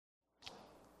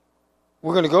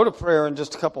We're going to go to prayer in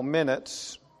just a couple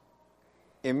minutes.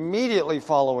 Immediately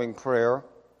following prayer,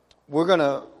 we're going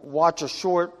to watch a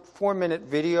short 4-minute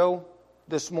video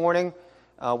this morning.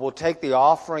 We'll take the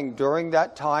offering during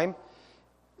that time.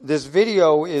 This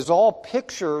video is all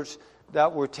pictures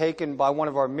that were taken by one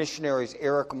of our missionaries,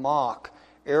 Eric Mock.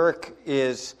 Eric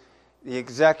is the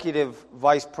Executive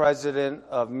Vice President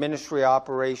of Ministry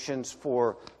Operations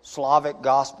for Slavic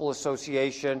Gospel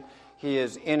Association. He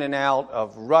is in and out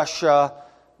of Russia,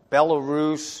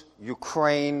 Belarus,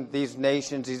 Ukraine, these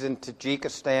nations. He's in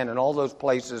Tajikistan and all those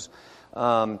places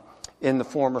in the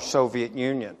former Soviet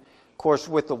Union. Of course,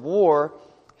 with the war,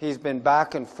 he's been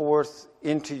back and forth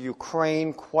into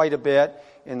Ukraine quite a bit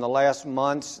in the last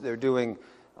months. They're doing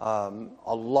a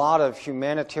lot of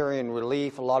humanitarian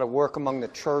relief, a lot of work among the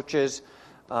churches.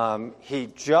 He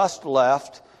just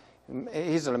left.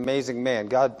 He's an amazing man.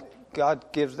 God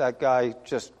gives that guy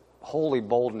just holy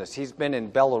boldness. He's been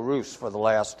in Belarus for the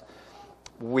last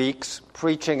weeks,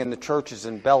 preaching in the churches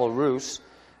in Belarus.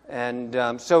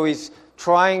 And so he's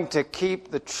trying to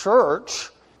keep the church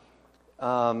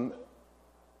during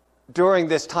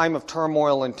this time of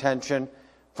turmoil and tension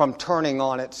from turning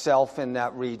on itself in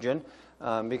that region.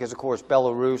 Because, of course,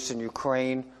 Belarus and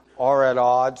Ukraine are at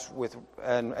odds with,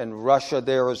 and Russia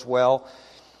there as well.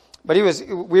 But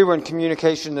we were in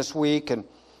communication this week, and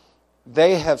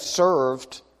they have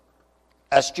served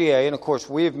SGA, and of course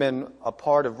we have been a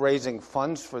part of raising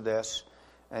funds for this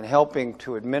and helping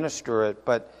to administer it,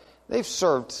 but they've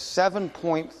served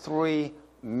 7.3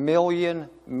 million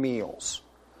meals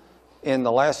in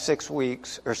the last 6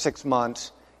 weeks or 6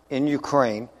 months in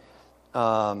Ukraine.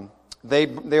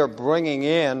 They're bringing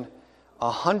in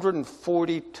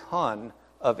 140 ton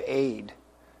of aid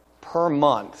per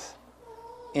month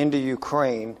into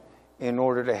Ukraine in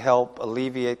order to help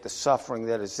alleviate the suffering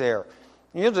that is there.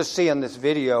 You'll just see in this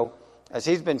video, as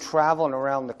he's been traveling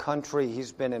around the country,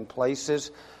 he's been in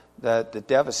places that the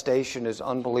devastation is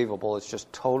unbelievable. It's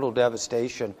just total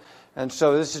devastation. And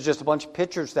so this is just a bunch of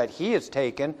pictures that he has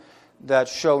taken that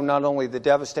show not only the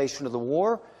devastation of the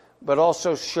war, but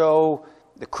also show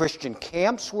the Christian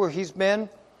camps where he's been,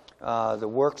 the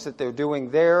works that they're doing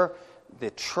there,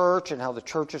 the church and how the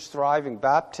church is thriving,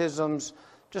 baptisms,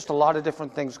 just a lot of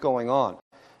different things going on.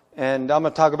 And I'm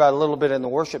going to talk about it a little bit in the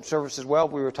worship service as well.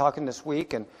 We were talking this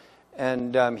week,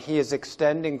 and he is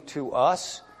extending to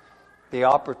us the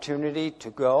opportunity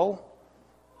to go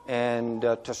and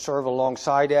to serve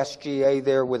alongside SGA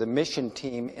there with a mission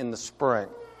team in the spring.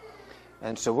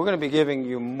 And so we're going to be giving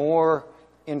you more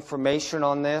information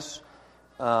on this.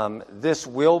 This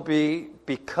will be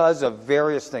because of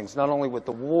various things, not only with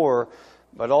the war,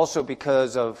 but also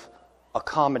because of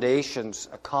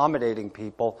accommodating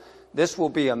people. This will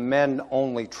be a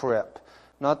men-only trip.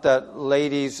 Not that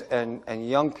ladies and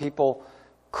young people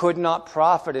could not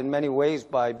profit in many ways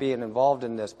by being involved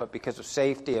in this, but because of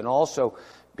safety and also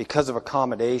because of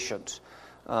accommodations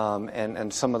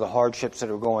and some of the hardships that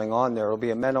are going on there. It'll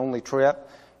be a men-only trip.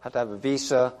 Have to have a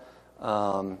visa.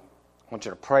 I want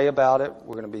you to pray about it.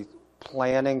 We're going to be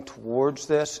planning towards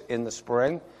this in the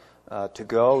spring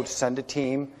to send a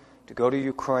team to go to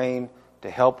Ukraine to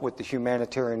help with the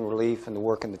humanitarian relief and the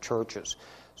work in the churches.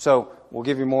 So we'll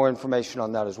give you more information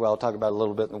on that as well. I'll talk about it a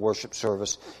little bit in the worship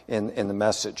service in the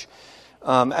message.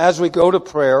 As we go to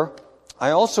prayer,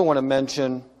 I also want to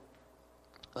mention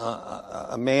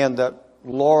a man that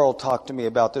Laurel talked to me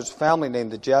about. There's a family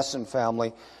named the Jessen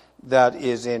family that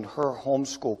is in her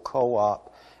homeschool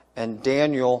co-op. And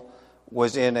Daniel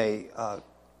was in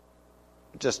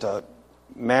just a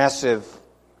massive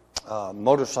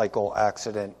motorcycle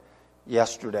accident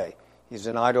yesterday. He's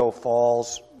in Idaho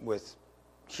Falls with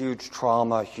huge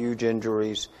trauma, huge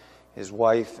injuries. His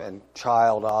wife and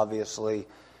child, obviously,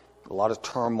 a lot of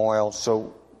turmoil.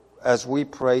 So as we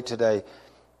pray today,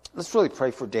 let's really pray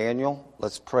for Daniel.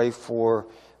 Let's pray for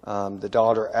the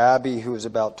daughter Abby, who is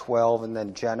about 12, and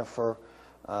then Jennifer,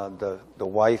 the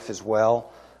wife as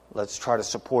well. Let's try to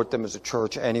support them as a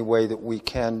church any way that we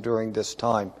can during this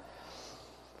time.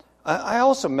 I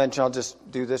also mentioned, I'll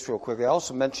just do this real quickly, I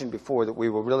also mentioned before that we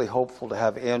were really hopeful to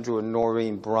have Andrew and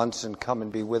Noreen Brunson come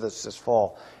and be with us this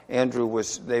fall.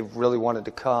 They really wanted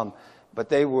to come, but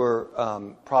they were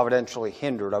providentially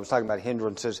hindered. I was talking about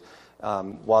hindrances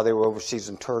while they were overseas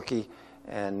in Turkey,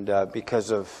 and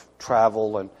because of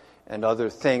travel and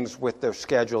other things with their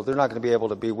schedule, they're not going to be able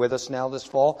to be with us now this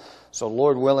fall. So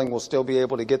Lord willing, we'll still be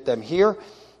able to get them here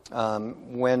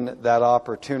when that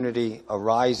opportunity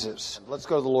arises. Let's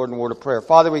go to the Lord in a word of prayer.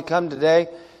 Father, we come today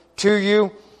to you.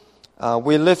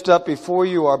 We lift up before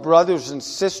you our brothers and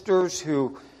sisters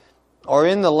who are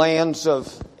in the lands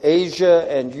of Asia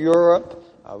and Europe,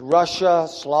 Russia,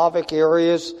 Slavic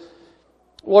areas.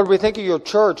 Lord, we think of your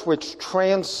church, which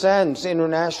transcends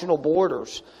international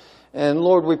borders. And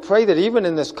Lord, we pray that even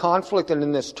in this conflict and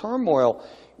in this turmoil,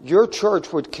 your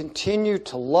church would continue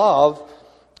to love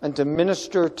and to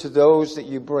minister to those that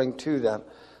you bring to them.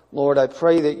 Lord, I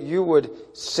pray that you would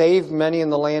save many in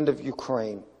the land of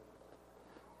Ukraine.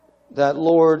 That,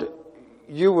 Lord,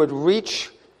 you would reach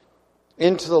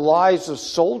into the lives of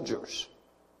soldiers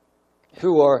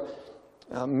who are,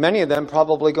 many of them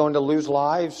probably going to lose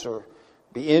lives or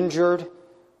be injured.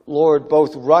 Lord,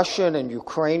 both Russian and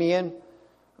Ukrainian.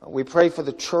 We pray for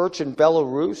the church in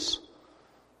Belarus.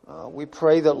 We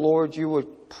pray that, Lord, you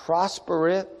would prosper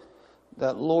it.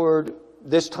 That, Lord,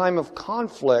 this time of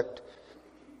conflict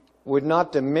would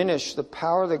not diminish the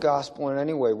power of the gospel in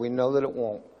any way. We know that it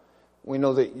won't. We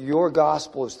know that your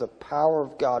gospel is the power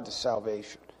of God to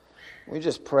salvation. We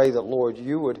just pray that, Lord,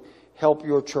 you would help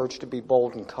your church to be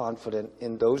bold and confident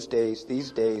in those days,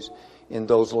 these days, in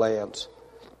those lands.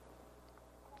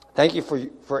 Thank you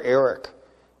for Eric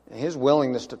and his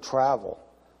willingness to travel,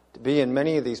 to be in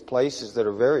many of these places that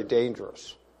are very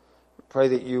dangerous. We pray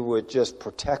that you would just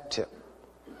protect him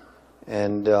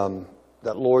and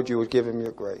that, Lord, you would give him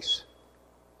your grace.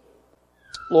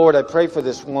 Lord, I pray for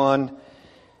this one,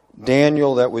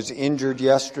 Daniel, that was injured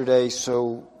yesterday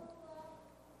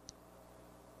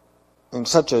in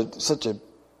such a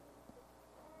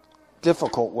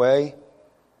difficult way.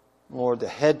 Lord, the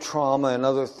head trauma and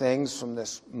other things from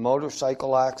this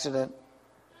motorcycle accident.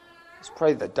 Let's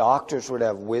pray the doctors would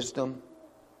have wisdom.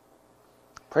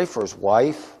 Pray for his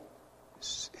wife,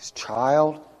 his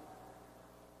child.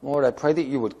 Lord, I pray that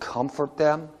you would comfort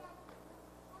them.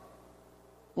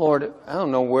 Lord, I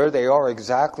don't know where they are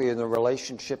exactly in their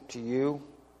relationship to you.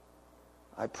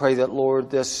 I pray that, Lord,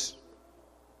 this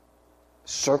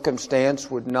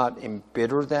circumstance would not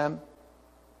embitter them.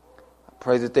 I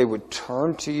pray that they would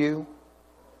turn to you,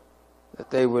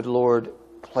 that they would, Lord,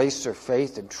 place their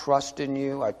faith and trust in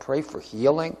you. I pray for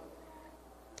healing,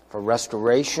 for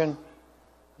restoration.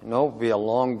 I know it will be a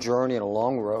long journey and a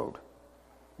long road,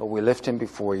 but we lift him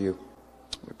before you.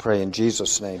 We pray in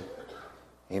Jesus' name.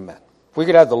 Amen. If we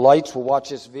could have the lights, we'll watch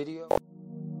this video.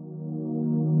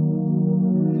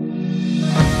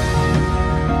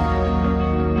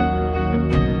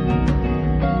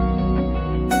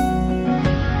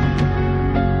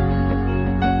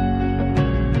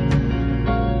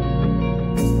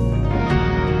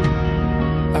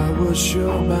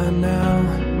 Sure by now,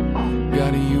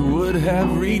 God, you would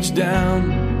have reached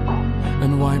down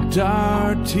and wiped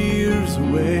our tears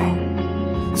away,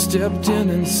 stepped in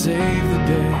and saved the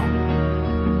day.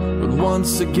 But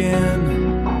once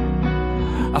again,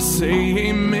 I say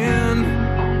amen,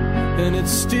 and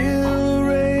it's still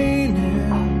raining.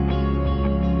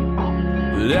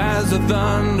 But as the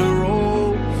thunder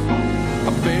rolls, I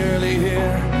barely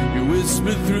hear you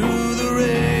whisper through the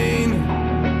rain.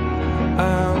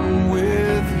 I'm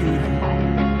with you,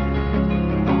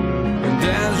 and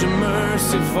as your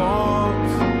mercy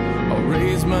falls, I'll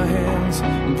raise my hands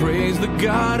and praise the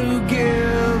God who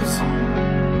gives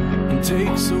and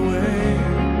takes away.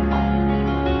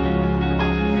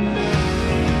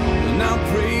 And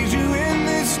I'll praise you in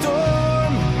this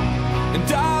storm,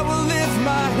 and I will lift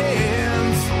my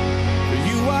hands, for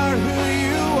you are who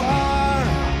you are,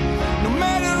 no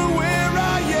matter where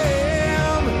I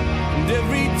am, and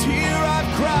every tear I've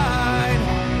cried,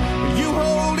 you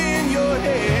hold in your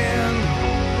hand.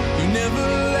 You never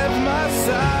left my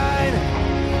side,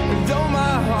 and though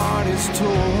my heart is torn,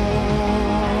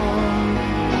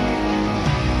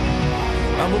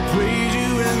 I will praise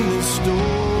you in this storm.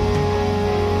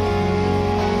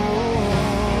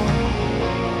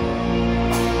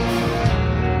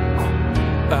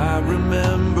 I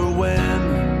remember when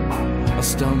I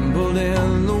stumbled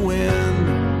in the wind.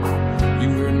 You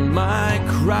heard my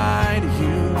cry to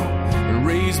you and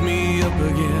raised me up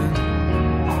again.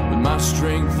 But my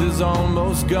strength is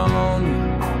almost gone.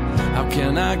 How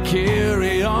can I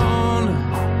carry on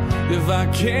if I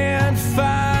can't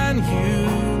find you?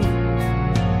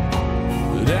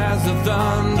 But as the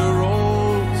thunder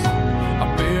rolls,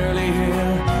 I barely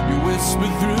hear you whisper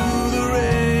through the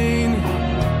rain.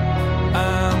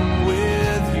 I'm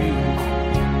with you,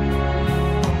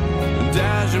 and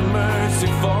as your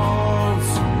mercy falls,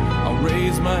 I'll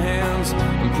raise my hands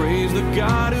and praise the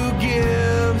God who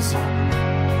gives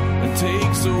and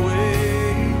takes away.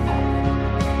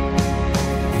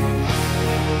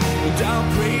 And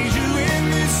I'll praise you in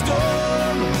this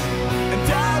storm,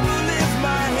 and I will lift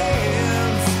my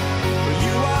hands, for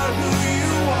you are who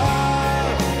you are,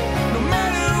 no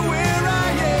matter where I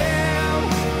am,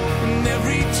 and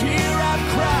every tear I've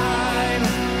cried,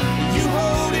 you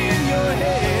hold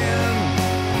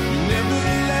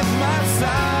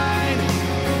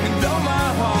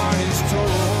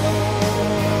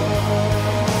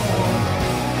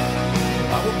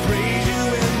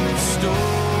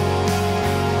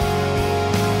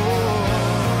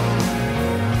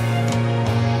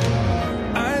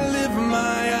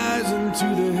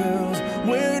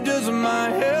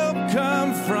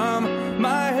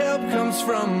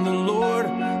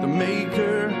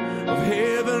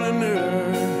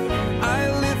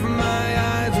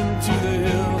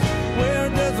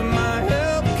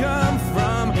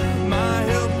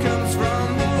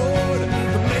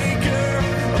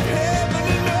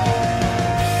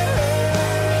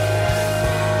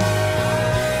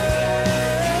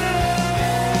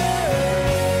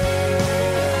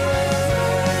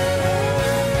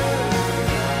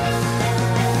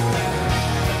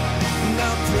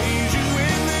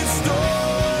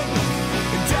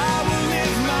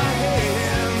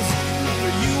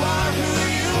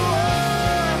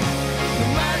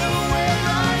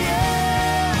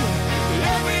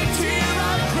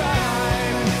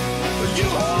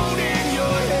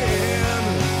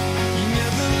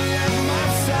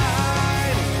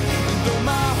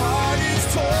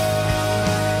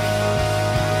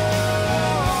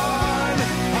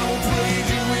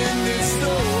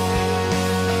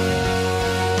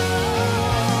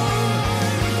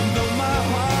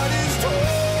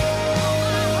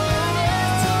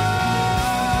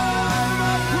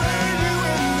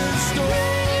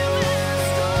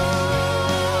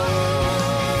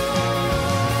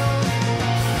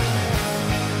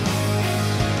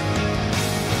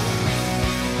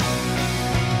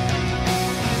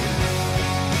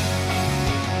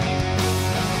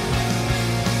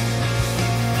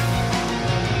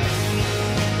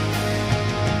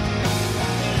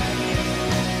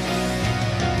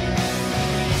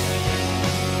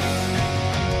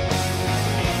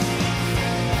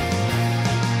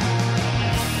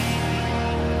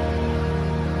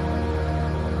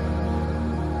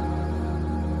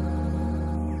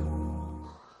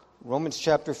Romans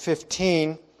chapter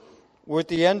 15. We're at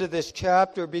the end of this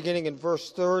chapter, beginning in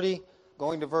verse 30,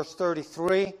 going to verse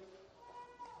 33.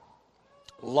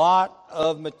 A lot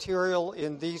of material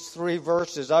in these 3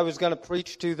 verses. I was going to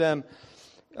preach to them,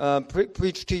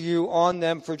 preach to you on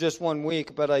them for just 1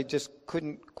 week, but I just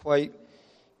couldn't quite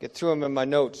get through them in my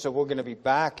notes. So we're going to be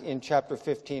back in chapter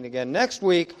 15 again next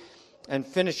week and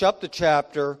finish up the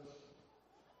chapter.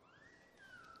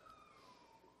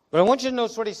 But I want you to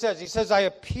notice what he says. He says, I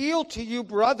appeal to you,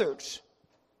 brothers.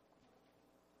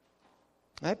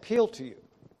 I appeal to you.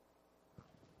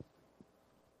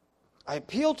 I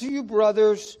appeal to you,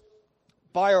 brothers,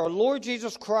 by our Lord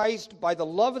Jesus Christ, by the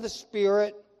love of the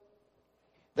Spirit,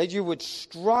 that you would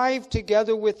strive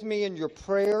together with me in your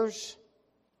prayers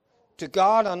to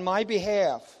God on my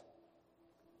behalf,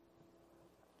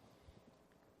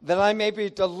 that I may be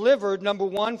delivered, number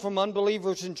 1, from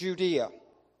unbelievers in Judea.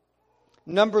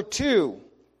 Number 2,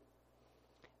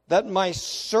 that my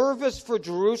service for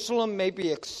Jerusalem may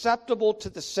be acceptable to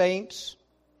the saints.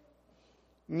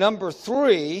 Number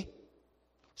 3,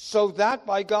 so that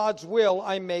by God's will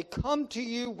I may come to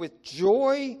you with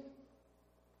joy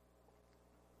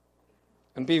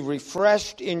and be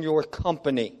refreshed in your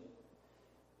company.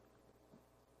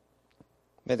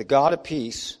 May the God of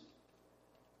peace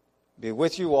be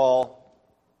with you all.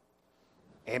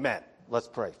 Amen. Let's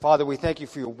pray. Father, we thank you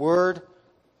for your word.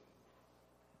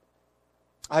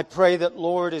 I pray that,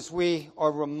 Lord, as we are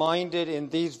reminded in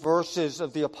these verses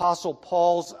of the Apostle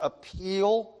Paul's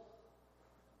appeal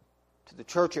to the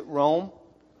church at Rome,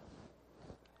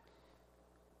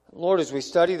 Lord, as we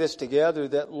study this together,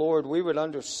 that, Lord, we would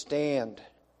understand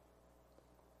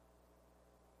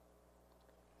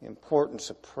the importance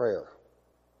of prayer.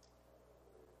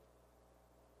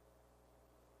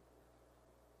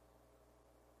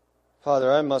 Father,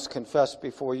 I must confess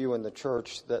before you in the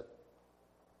church that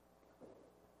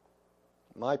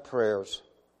my prayer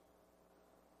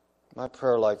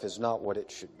life is not what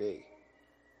it should be.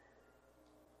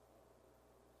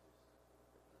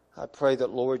 I pray that,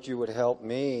 Lord, you would help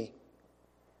me,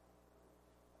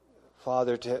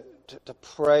 Father, to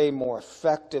pray more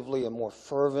effectively and more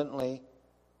fervently.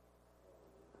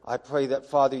 I pray that,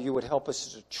 Father, you would help us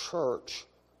as a church,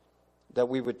 that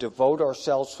we would devote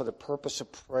ourselves for the purpose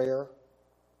of prayer.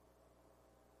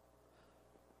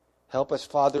 Help us,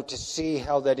 Father, to see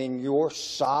how that in your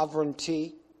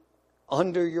sovereignty,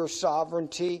 under your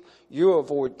sovereignty, you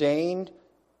have ordained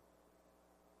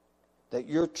that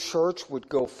your church would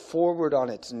go forward on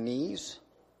its knees.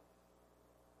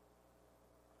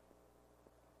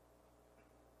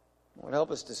 Lord, help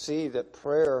us to see that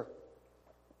prayer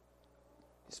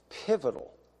is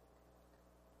pivotal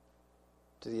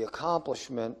to the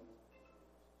accomplishment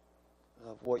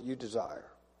of what you desire.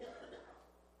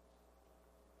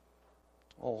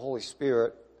 Oh, Holy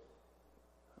Spirit,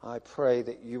 I pray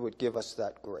that you would give us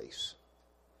that grace.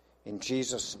 In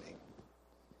Jesus' name,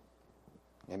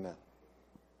 amen.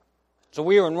 So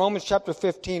we are in Romans chapter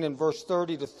 15 and verse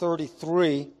 30 to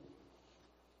 33,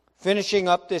 finishing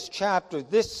up this chapter.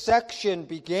 This section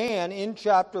began in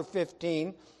chapter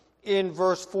 15 in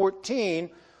verse 14,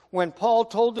 when Paul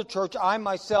told the church, I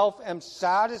myself am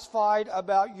satisfied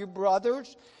about you,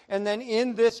 brothers. And then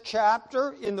in this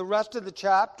chapter, in the rest of the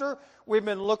chapter, we've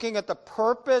been looking at the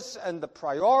purpose and the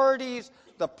priorities,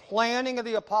 the planning of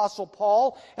the Apostle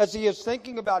Paul as he is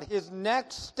thinking about his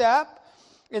next step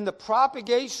in the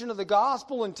propagation of the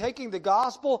gospel and taking the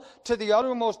gospel to the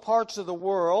uttermost parts of the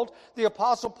world. The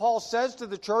Apostle Paul says to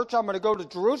the church, I'm going to go to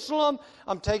Jerusalem.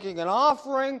 I'm taking an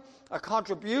offering, a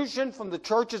contribution from the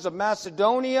churches of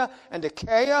Macedonia and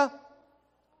Achaia.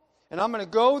 And I'm going to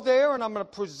go there and I'm going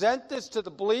to present this to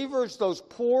the believers, those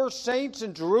poor saints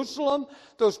in Jerusalem,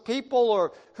 those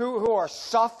people who are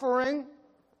suffering.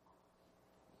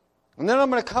 And then I'm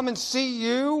going to come and see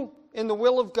you in the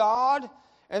will of God.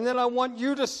 And then I want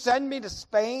you to send me to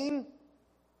Spain.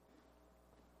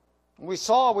 We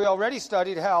already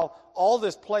studied how all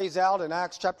this plays out in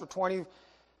Acts chapter 20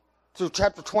 through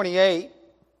chapter 28.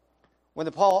 When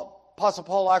the Apostle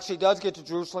Paul actually does get to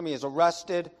Jerusalem, he is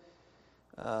arrested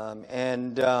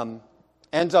and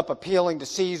ends up appealing to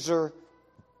Caesar.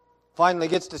 Finally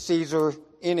gets to Caesar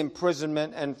in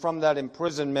imprisonment, and from that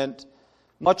imprisonment,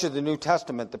 much of the New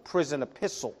Testament, the prison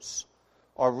epistles,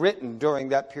 are written during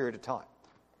that period of time.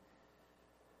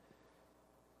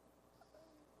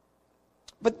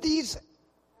 But these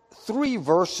 3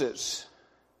 verses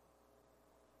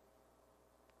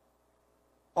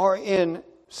are in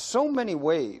so many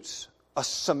ways a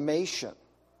summation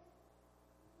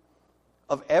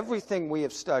of everything we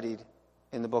have studied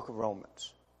in the book of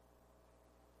Romans.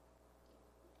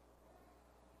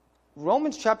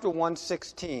 Romans chapter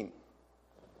 1:16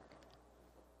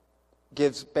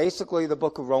 gives basically the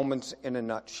book of Romans in a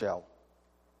nutshell.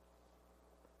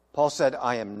 Paul said,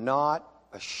 I am not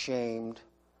ashamed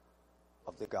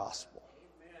of the gospel.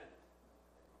 Amen.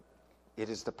 It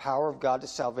is the power of God to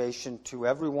salvation to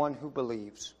everyone who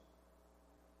believes.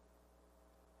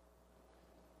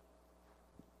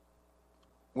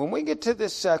 When we get to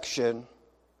this section,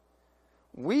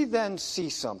 we then see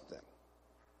something.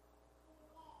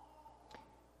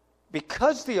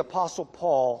 Because the Apostle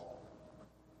Paul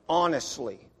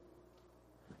honestly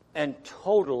and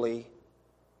totally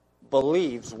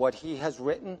believes what he has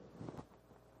written,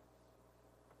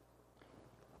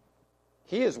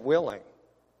 he is willing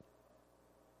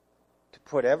to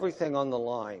put everything on the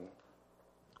line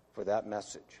for that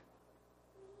message.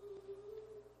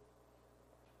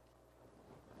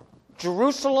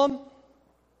 Jerusalem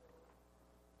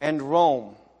and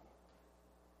Rome,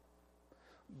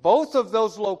 both of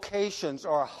those locations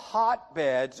are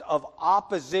hotbeds of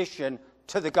opposition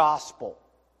to the gospel.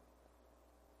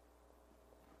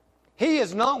 He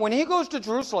is not, when he goes to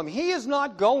Jerusalem, he is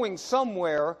not going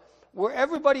somewhere where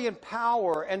everybody in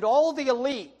power and all the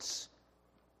elites,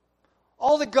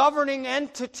 all the governing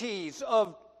entities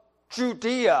of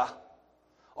Judea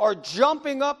are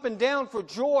jumping up and down for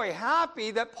joy,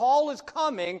 happy that Paul is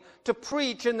coming to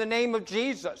preach in the name of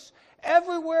Jesus.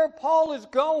 Everywhere Paul is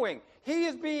going, he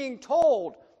is being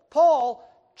told, Paul,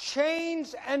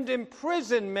 chains and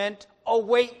imprisonment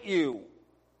await you.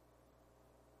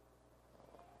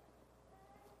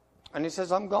 And he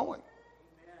says, I'm going.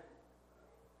 Amen.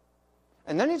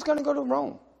 And then he's going to go to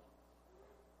Rome.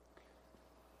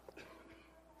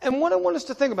 And what I want us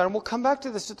to think about, and we'll come back to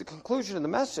this at the conclusion of the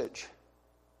message,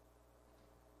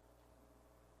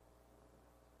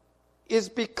 is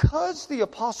because the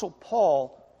Apostle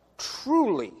Paul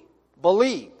truly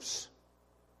believes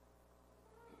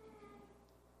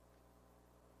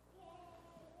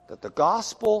that the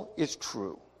gospel is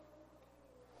true,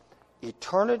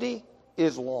 eternity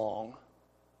is long,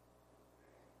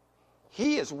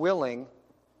 he is willing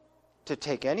to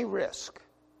take any risk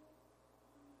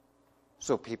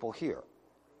so people hear.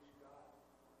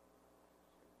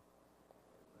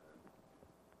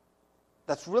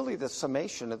 That's really the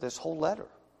summation of this whole letter.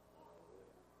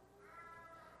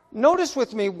 Notice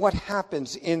with me what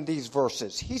happens in these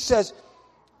verses. He says,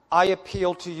 I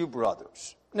appeal to you,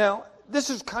 brothers. Now, this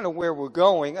is kind of where we're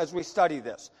going as we study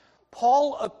this.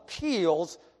 Paul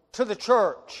appeals to the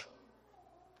church.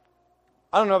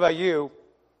 I don't know about you.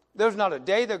 There's not a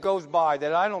day that goes by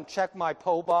that I don't check my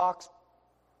PO box,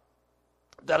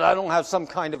 that I don't have some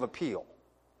kind of appeal.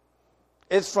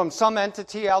 It's from some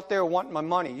entity out there wanting my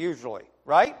money, usually,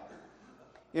 right?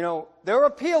 You know, they're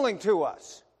appealing to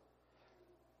us.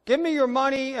 Give me your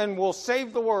money and we'll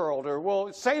save the world, or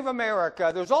we'll save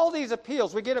America. There's all these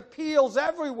appeals. We get appeals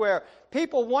everywhere.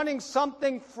 People wanting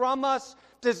something from us,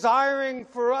 desiring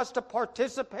for us to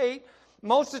participate.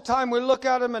 Most of the time we look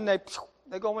at them and they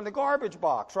go in the garbage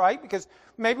box, right? Because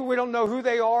maybe we don't know who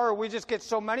they are, or we just get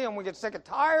so many and we get sick and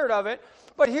tired of it.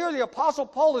 But here the Apostle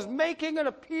Paul is making an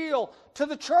appeal to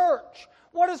the church.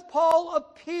 What does Paul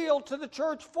appeal to the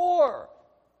church for?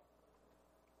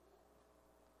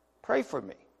 Pray for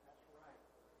me.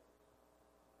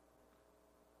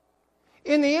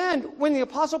 In the end, when the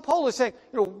Apostle Paul is saying,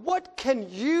 what can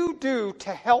you do to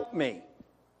help me?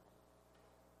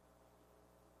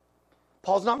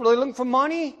 Paul's not really looking for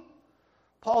money.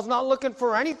 Paul's not looking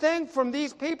for anything from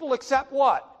these people except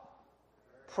what?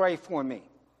 Pray for me.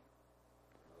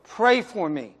 Pray for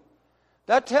me.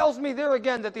 That tells me there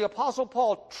again that the Apostle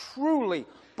Paul truly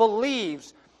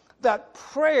believes that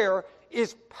prayer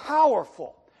is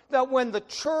powerful. That when the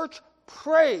church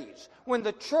prays, when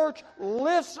the church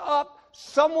lifts up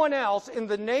someone else in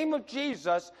the name of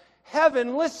Jesus,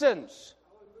 heaven listens.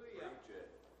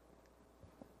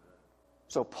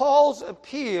 So Paul's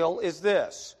appeal is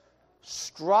this: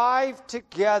 strive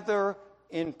together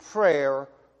in prayer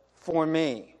for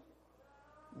me.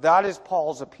 That is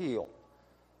Paul's appeal.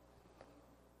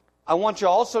 I want you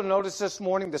to also notice this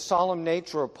morning the solemn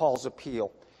nature of Paul's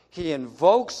appeal. He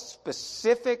invokes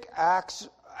specific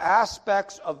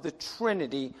aspects of the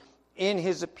Trinity in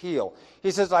his appeal.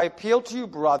 He says, I appeal to you,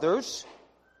 brothers,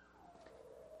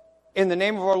 in the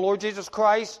name of our Lord Jesus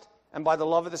Christ and by the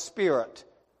love of the Spirit,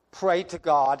 pray to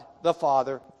God the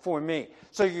Father for me.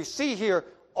 So you see here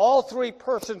all three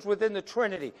persons within the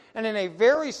Trinity. And in a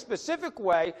very specific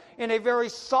way, in a very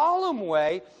solemn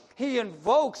way, he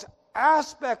invokes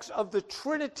aspects of the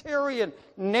Trinitarian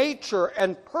nature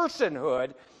and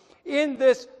personhood in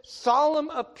this solemn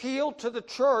appeal to the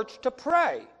church to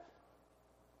pray.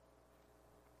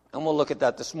 And we'll look at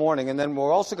that this morning. And then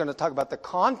we're also going to talk about the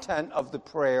content of the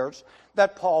prayers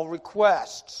that Paul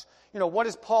requests. What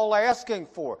is Paul asking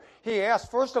for? He asks,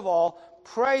 first of all,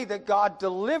 pray that God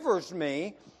delivers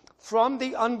me from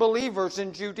the unbelievers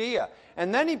in Judea.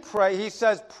 And then he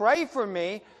says, pray for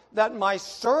me that my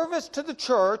service to the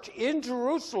church in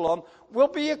Jerusalem will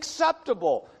be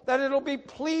acceptable, that it'll be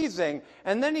pleasing.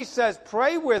 And then he says,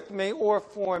 pray with me or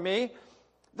for me,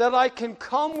 that I can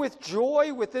come with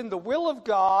joy within the will of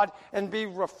God and be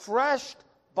refreshed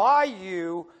by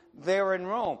you there in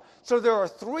Rome. So there are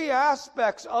three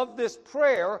aspects of this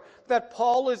prayer that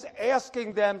Paul is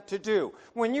asking them to do.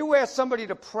 When you ask somebody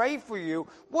to pray for you,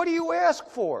 what do you ask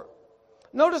for?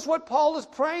 Notice what Paul is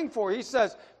praying for. He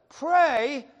says,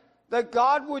 pray that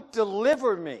God would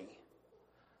deliver me,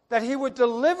 that he would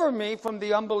deliver me from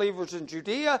the unbelievers in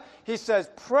Judea. He says,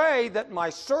 pray that my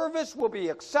service will be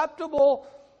acceptable.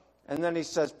 And then he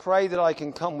says, pray that I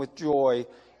can come with joy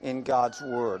in God's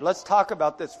word. Let's talk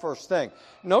about this first thing.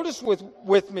 Notice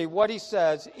with me what he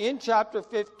says in chapter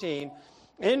 15,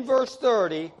 in verse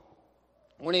 30,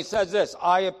 when he says this,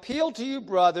 I appeal to you,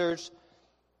 brothers,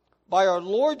 by our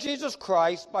Lord Jesus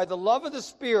Christ, by the love of the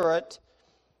Spirit,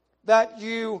 that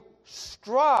you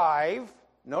strive,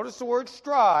 notice the word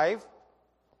strive,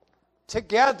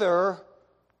 together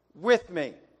with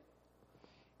me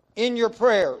in your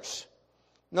prayers.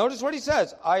 Notice what he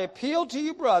says. I appeal to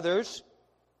you, brothers,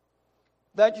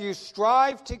 that you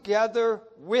strive together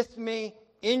with me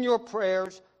in your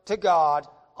prayers to God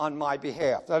on my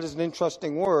behalf. That is an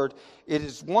interesting word. It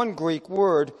is one Greek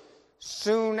word,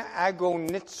 sun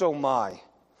agonizomai.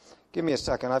 Give me a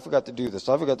second. I forgot to do this.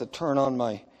 I forgot to turn on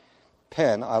my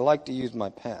pen. I like to use my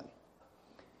pen.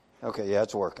 Okay, yeah,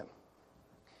 it's working.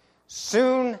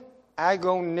 Sun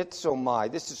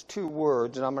agonizomai. This is two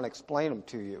words, and I'm going to explain them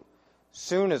to you.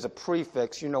 Sun is a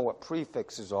prefix. You know what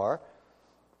prefixes are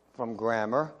from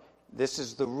grammar. This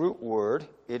is the root word.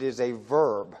 It is a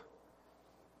verb.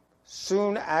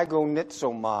 Sun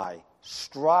agonizomai.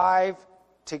 Strive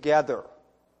together.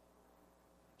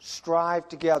 Strive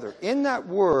together. In that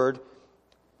word,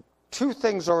 two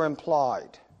things are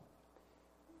implied.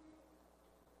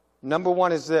 Number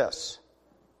one is this.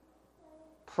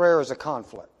 Prayer is a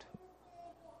conflict.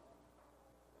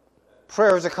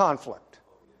 Prayer is a conflict.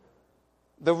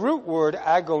 The root word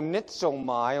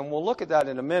agonizomai, and we'll look at that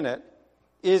in a minute,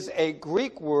 is a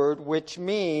Greek word which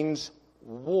means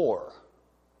war.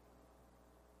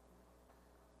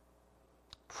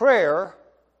 Prayer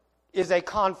is a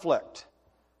conflict.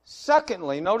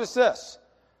 Secondly, notice this.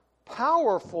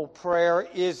 Powerful prayer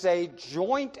is a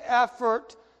joint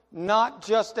effort, not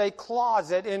just a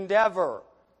closet endeavor.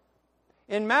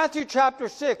 In Matthew chapter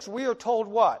 6, we are told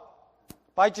what?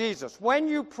 By Jesus. When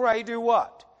you pray, do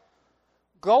what?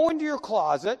 Go into your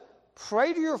closet,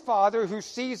 pray to your Father who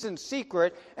sees in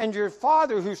secret, and your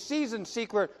Father who sees in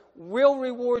secret will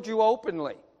reward you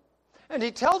openly. And he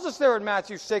tells us there in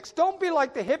Matthew 6, don't be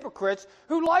like the hypocrites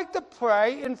who like to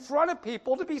pray in front of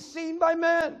people to be seen by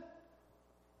men.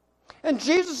 And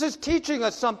Jesus is teaching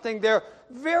us something there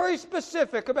very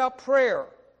specific about prayer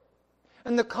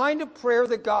and the kind of prayer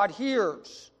that God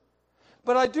hears.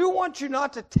 But I do want you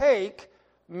not to take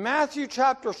Matthew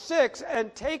chapter 6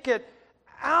 and take it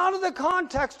out of the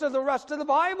context of the rest of the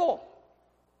Bible.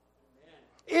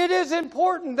 It is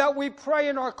important that we pray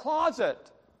in our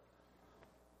closet.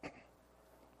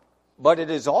 But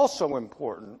it is also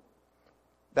important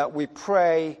that we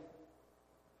pray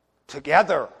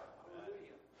together.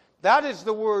 That is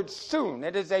the word soon.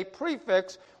 It is a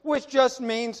prefix which just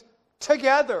means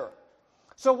together.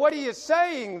 So what he is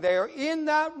saying there in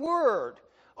that word,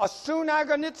 a sun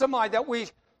agonizomai, that we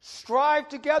strive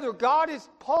together.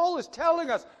 Paul is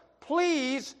telling us,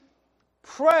 please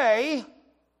pray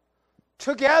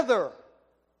together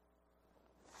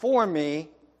for me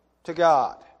to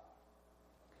God.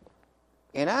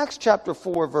 In Acts chapter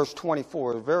 4, verse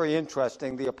 24, very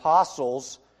interesting, the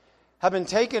apostles have been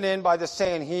taken in by the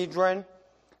Sanhedrin.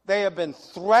 They have been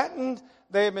threatened.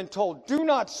 They have been told, do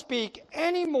not speak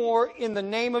anymore in the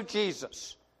name of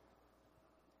Jesus.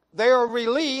 They are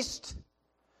released.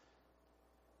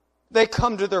 They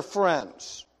come to their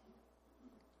friends.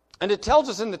 And it tells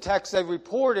us in the text they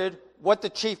reported what the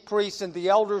chief priests and the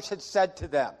elders had said to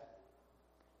them.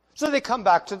 So they come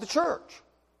back to the church.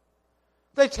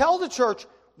 They tell the church,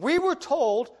 we were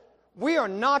told we are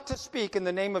not to speak in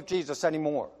the name of Jesus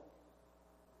anymore.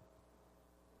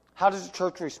 How does the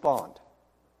church respond?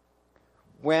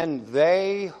 When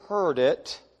they heard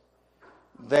it,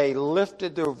 they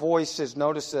lifted their voices,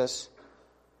 notice this,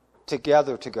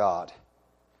 together to God.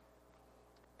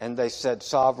 And they said,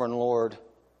 Sovereign Lord,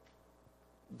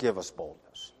 give us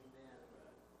boldness.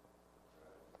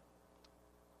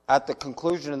 At the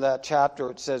conclusion of that chapter,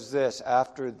 it says this: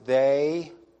 after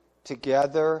they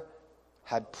together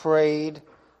had prayed,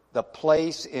 the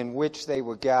place in which they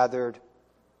were gathered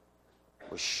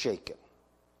was shaken.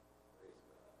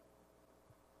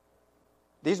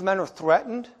 These men are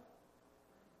threatened.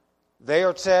 They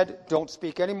are said, don't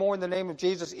speak anymore in the name of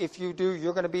Jesus. If you do,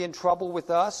 you're going to be in trouble with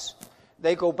us.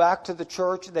 They go back to the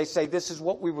church. They say, this is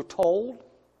what we were told.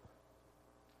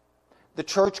 The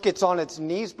church gets on its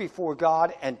knees before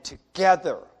God, and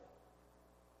together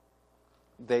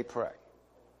they pray.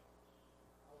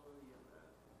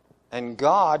 And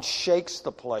God shakes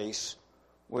the place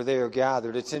where they are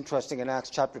gathered. It's interesting, in Acts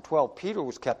chapter 12, Peter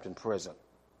was kept in prison.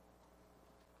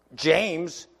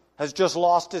 James has just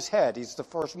lost his head. He's the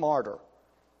first martyr.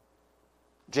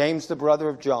 James, the brother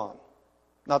of John.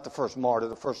 Not the first martyr,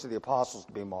 the first of the apostles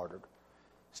to be martyred.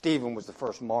 Stephen was the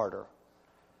first martyr.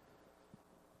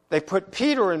 They put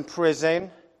Peter in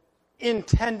prison,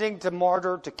 intending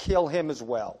to kill him as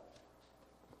well.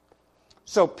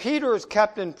 So Peter is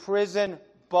kept in prison,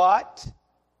 but,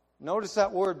 notice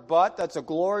that word but, that's a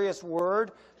glorious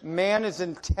word. Man is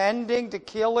intending to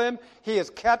kill him. He is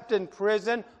kept in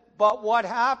prison. But what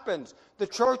happens? The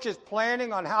church is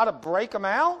planning on how to break him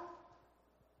out?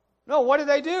 No, what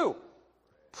do?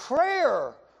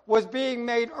 Prayer was being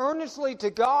made earnestly to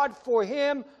God for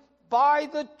him by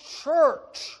the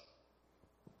church.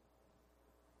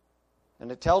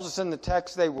 And it tells us in the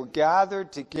text they were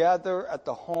gathered together at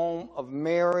the home of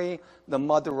Mary, the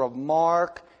mother of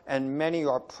Mark, and many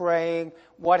are praying.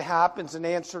 What happens in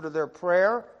answer to their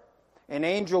prayer? An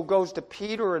angel goes to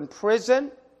Peter in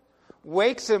prison,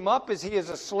 wakes him up as he is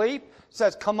asleep,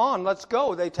 says, come on, let's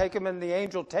go. They take him, and the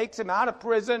angel takes him out of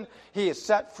prison. He is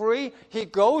set free. He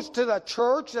goes to the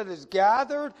church that is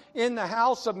gathered in the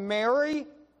house of Mary,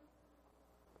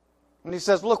 and he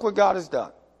says, look what God has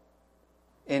done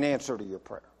in answer to your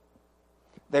prayer.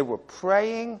 They were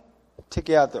praying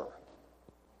together.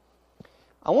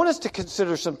 I want us to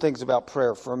consider some things about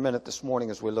prayer for a minute this morning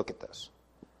as we look at this.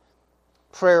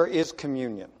 Prayer is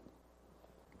communion.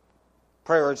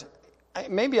 Prayer is,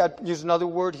 maybe I'd use another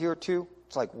word here too.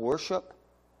 It's like worship.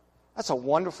 That's a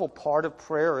wonderful part of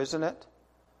prayer, isn't it?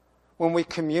 When we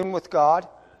commune with God.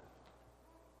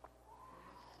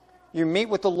 You meet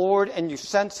with the Lord and you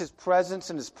sense His presence,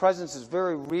 and His presence is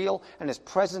very real, and His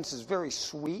presence is very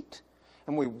sweet,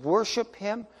 and we worship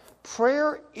Him.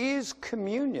 Prayer is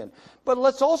communion. But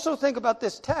let's also think about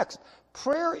this text.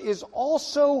 Prayer is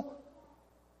also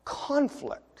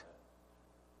conflict.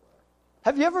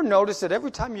 Have you ever noticed that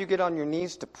every time you get on your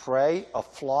knees to pray, a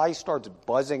fly starts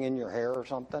buzzing in your hair or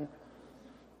something?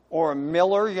 Or a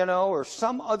miller, or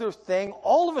some other thing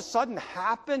all of a sudden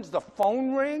happens, the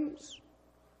phone rings?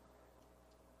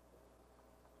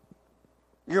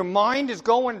 Your mind is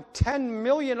going 10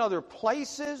 million other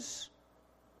places.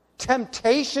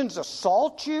 Temptations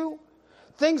assault you.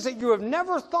 Things that you have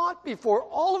never thought before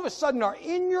all of a sudden are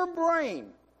in your brain.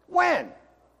 When?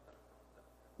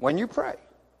 When you pray.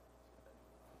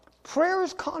 Prayer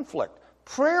is conflict.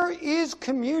 Prayer is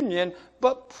communion,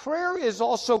 but prayer is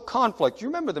also conflict. You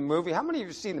remember the movie? How many of you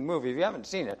have seen the movie? If you haven't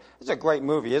seen it, it's a great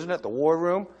movie, isn't it? The War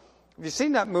Room. Have you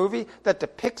seen that movie that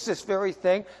depicts this very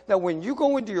thing? That when you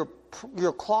go into your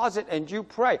closet and you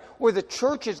pray, where the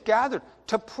church is gathered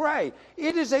to pray,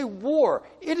 it is a war.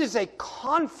 It is a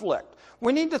conflict.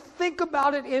 We need to think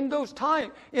about it in those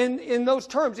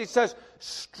terms. He says,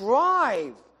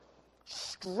 strive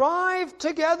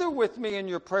together with me in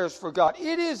your prayers for God.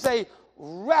 It is a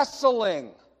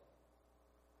wrestling.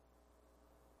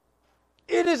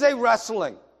 It is a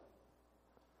wrestling.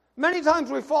 Many times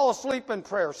we fall asleep in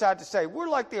prayer, sad to say. We're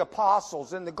like the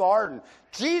apostles in the garden.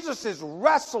 Jesus is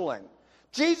wrestling.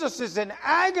 Jesus is in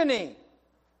agony.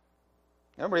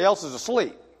 Everybody else is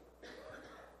asleep.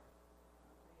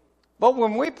 But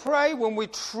when we pray, when we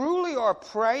truly are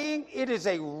praying, it is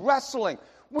a wrestling.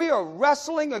 We are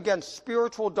wrestling against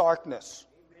spiritual darkness.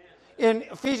 In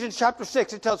Ephesians chapter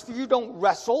 6, it tells us, for you don't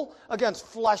wrestle against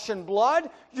flesh and blood.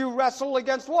 You wrestle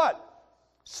against what?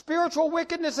 Spiritual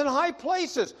wickedness in high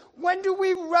places. When do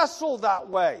we wrestle that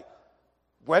way?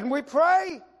 When we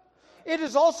pray. It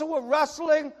is also a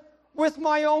wrestling with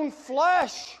my own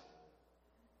flesh,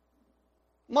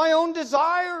 my own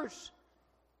desires.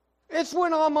 It's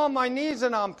when I'm on my knees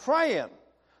and I'm praying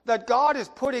that God is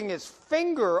putting His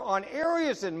finger on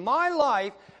areas in my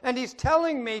life, and He's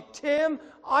telling me, Tim,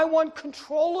 I want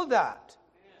control of that.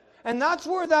 And that's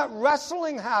where that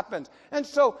wrestling happens. And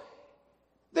so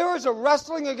there is a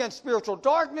wrestling against spiritual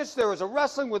darkness. There is a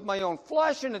wrestling with my own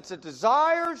flesh and its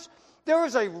desires. There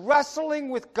is a wrestling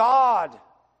with God.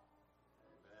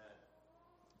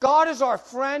 God is our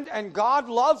friend, and God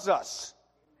loves us.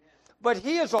 but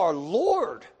He is our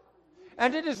Lord.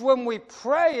 And it is when we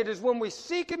pray, it is when we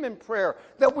seek Him in prayer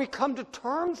that we come to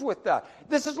terms with that.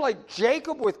 This is like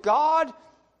Jacob with God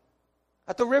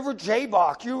at the river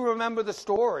Jabbok. You remember the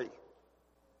story.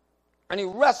 And he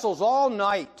wrestles all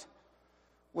night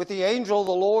with the angel of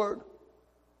the Lord.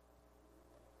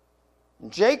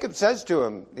 And Jacob says to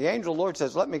him, the angel of the Lord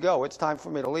says, "Let me go. It's time for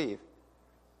me to leave."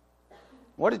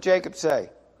 What did Jacob say?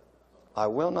 "I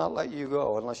will not let you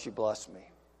go unless you bless me."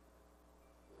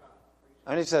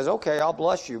 And he says, "Okay, I'll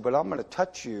bless you, but I'm going to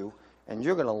touch you and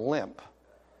you're going to limp."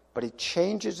 But he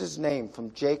changes his name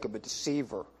from Jacob, a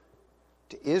deceiver,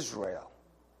 to Israel,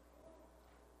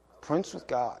 prince with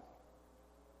God.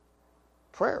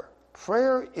 Prayer.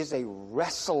 Prayer is a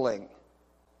wrestling.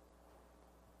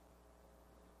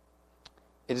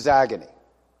 It is agony.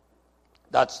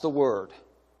 That's the word.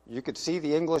 You could see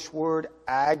the English word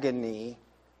agony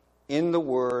in the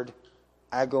word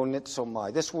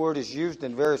agonizomai. This word is used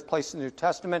in various places in the New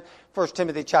Testament. 1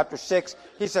 Timothy chapter 6,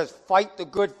 he says, "Fight the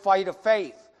good fight of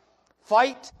faith."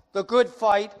 Fight the good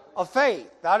fight of faith.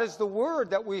 That is the word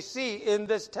that we see in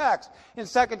this text. In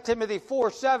 2 Timothy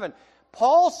 4:7,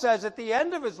 Paul says at the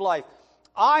end of his life,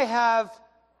 "I have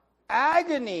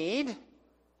agonied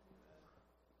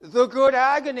the good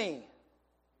agony."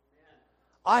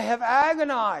 I have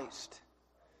agonized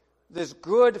this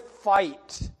good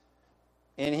fight.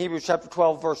 In Hebrews chapter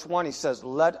 12, verse 1, he says,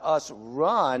 "Let us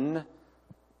run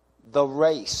the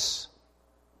race."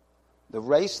 The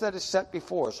race that is set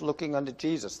before us, looking unto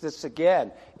Jesus. This,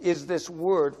 again, is this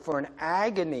word for an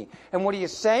agony. And what he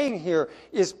is saying here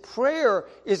is prayer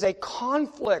is a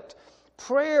conflict.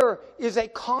 Prayer is a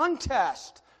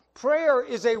contest. Prayer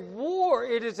is a war.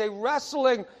 It is a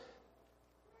wrestling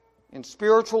in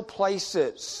spiritual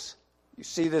places. You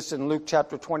see this in Luke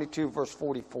chapter 22, verse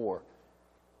 44.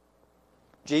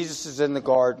 Jesus is in the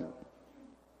garden.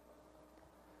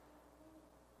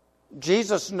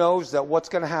 Jesus knows that what's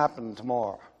going to happen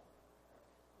tomorrow.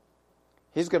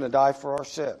 He's going to die for our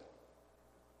sin.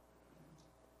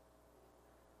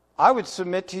 I would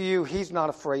submit to you, He's not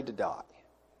afraid to die.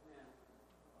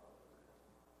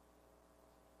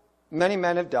 Many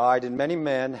men have died, and many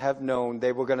men have known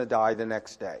they were going to die the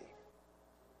next day.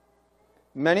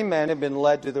 Many men have been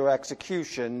led to their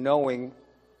execution knowing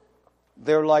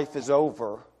their life is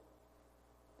over.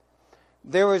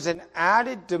 There is an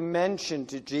added dimension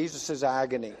to Jesus'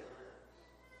 agony.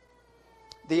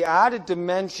 The added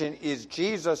dimension is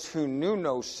Jesus, who knew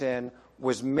no sin,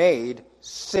 was made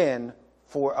sin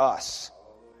for us.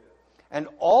 And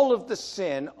all of the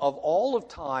sin of all of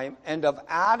time and of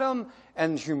Adam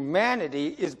and humanity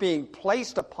is being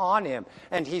placed upon Him.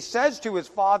 And He says to His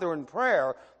Father in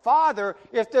prayer, "Father,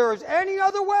 if there is any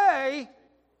other way,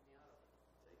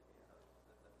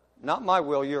 not my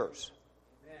will, yours."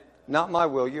 Not my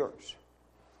will, yours.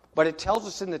 But it tells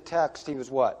us in the text He was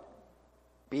what?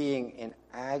 Being in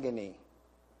agony.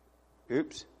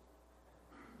 Oops.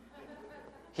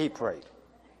 He prayed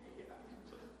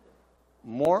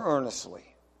more earnestly.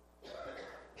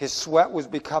 His sweat was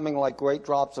becoming like great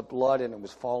drops of blood, and it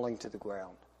was falling to the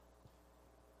ground.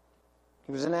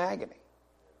 He was in agony.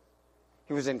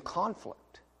 He was in conflict.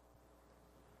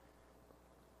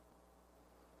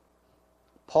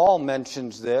 Paul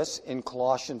mentions this in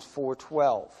Colossians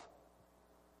 4:12.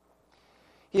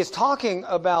 He is talking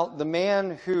about the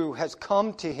man who has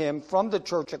come to him from the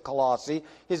church at Colossae.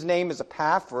 His name is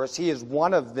Epaphras. He is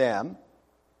one of them.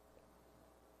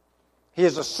 He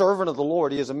is a servant of the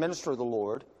Lord. He is a minister of the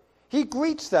Lord. He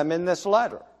greets them in this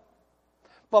letter.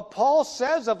 But Paul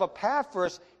says of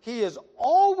Epaphras, he is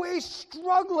always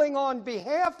struggling on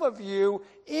behalf of you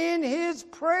in his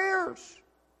prayers.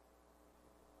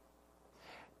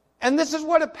 And this is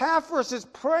what Epaphras is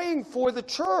praying for the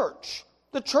church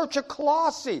at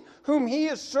Colossae, whom he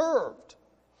has served.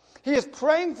 He is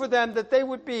praying for them that they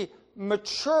would be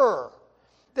mature,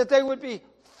 that they would be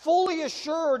fully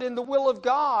assured in the will of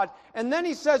God. And then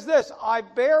he says this, "I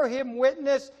bear him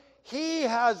witness, he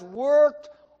has worked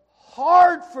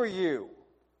hard for you,"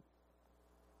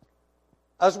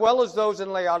 as well as those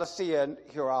in Laodicea and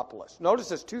Hierapolis. Notice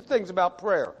there's two things about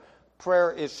prayer.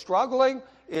 Prayer is struggling,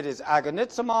 it is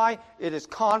agonizomai, it is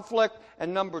conflict,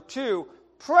 and number two,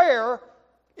 prayer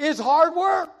is hard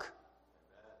work.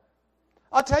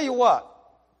 I'll tell you what,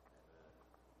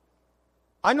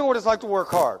 I know what it's like to work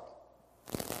hard.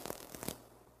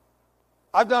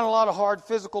 I've done a lot of hard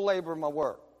physical labor in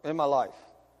my life.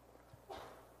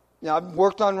 Now, I've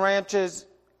worked on ranches,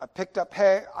 I picked up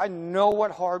hay, I know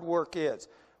what hard work is.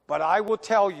 But I will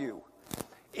tell you,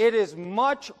 it is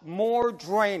much more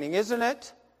draining, isn't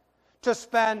it, to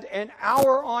spend an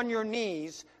hour on your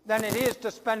knees than it is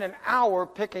to spend an hour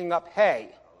picking up hay.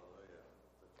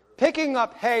 Picking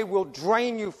up hay will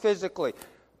drain you physically.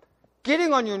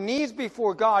 Getting on your knees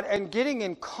before God and getting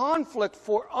in conflict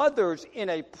for others in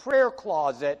a prayer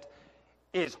closet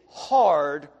is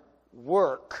hard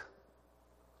work.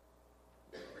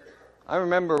 I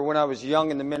remember when I was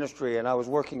young in the ministry and I was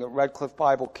working at Red Cliff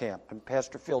Bible Camp, and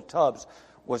Pastor Phil Tubbs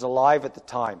was alive at the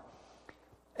time.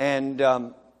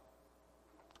 And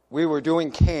we were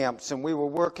doing camps and we were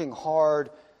working hard,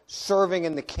 serving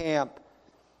in the camp.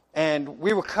 And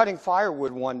we were cutting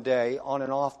firewood one day on an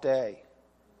off day.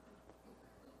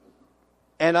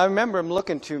 And I remember him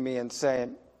looking to me and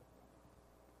saying,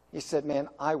 he said, man,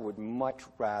 I would much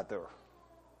rather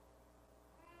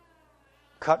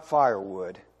cut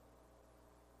firewood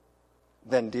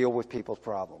than deal with people's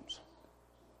problems.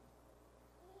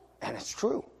 And it's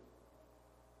true.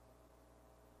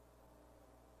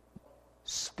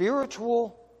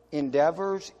 Spiritual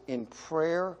endeavors in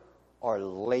prayer are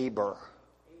labor.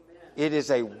 It is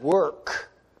a work.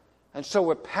 And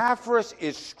so Epaphras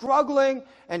is struggling,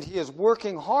 and he is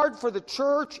working hard for the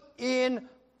church in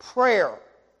prayer.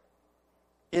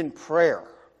 In prayer.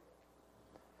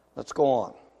 Let's go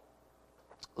on.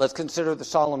 Let's consider the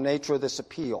solemn nature of this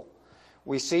appeal.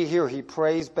 We see here he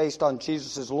prays based on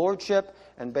Jesus' lordship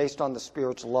and based on the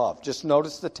Spirit's love. Just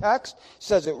notice the text. It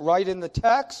says it right in the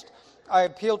text. I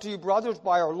appeal to you, brothers,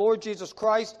 by our Lord Jesus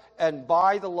Christ and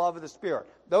by the love of the Spirit.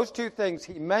 Those two things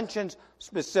he mentions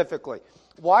specifically.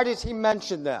 Why does he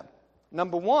mention them?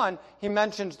 Number one, he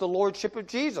mentions the lordship of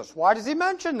Jesus. Why does he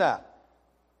mention that?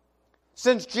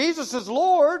 Since Jesus is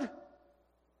Lord,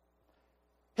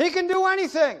 he can do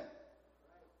anything.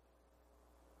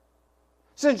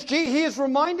 Since he is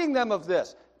reminding them of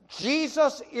this.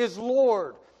 Jesus is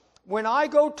Lord. When I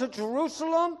go to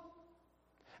Jerusalem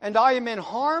and I am in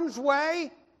harm's way,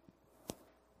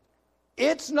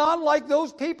 it's not like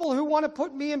those people who want to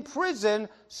put me in prison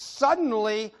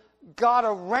suddenly got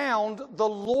around the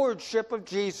lordship of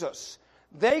Jesus.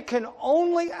 They can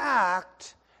only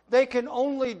act, they can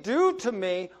only do to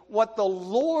me what the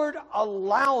Lord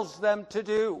allows them to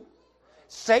do.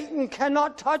 Satan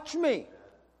cannot touch me.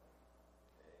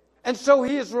 And so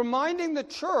he is reminding the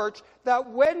church that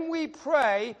when we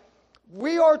pray,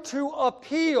 we are to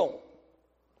appeal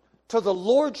to the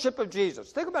lordship of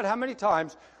Jesus. Think about how many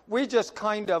times we just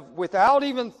kind of, without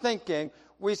even thinking,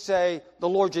 we say, the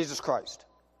Lord Jesus Christ.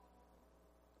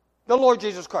 The Lord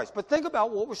Jesus Christ. But think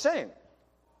about what we're saying.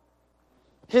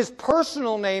 His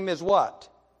personal name is what?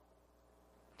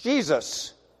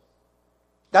 Jesus.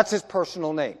 That's his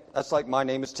personal name. That's like my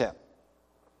name is Tim.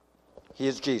 He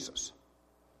is Jesus.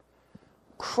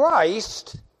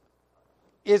 Christ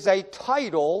is a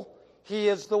title. He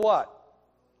is the what?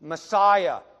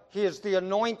 Messiah. He is the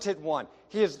anointed one.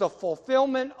 He is the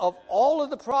fulfillment of all of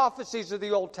the prophecies of the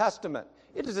Old Testament.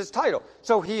 It is his title.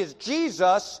 So he is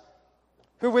Jesus,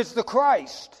 who is the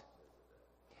Christ.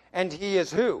 And he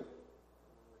is who?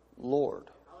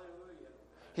 Lord.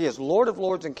 He is Lord of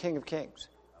lords and King of kings.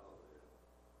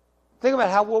 Think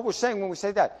about what we're saying when we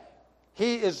say that.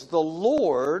 He is the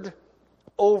Lord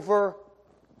over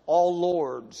all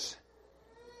lords.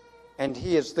 And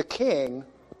he is the King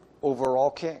over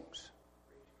all kings.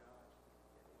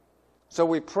 So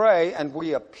we pray and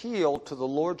we appeal to the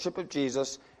lordship of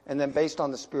Jesus, and then based on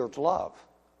the Spirit's love.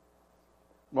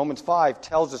 Romans 5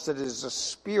 tells us that it is the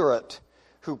Spirit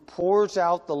who pours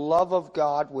out the love of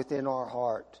God within our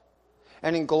heart.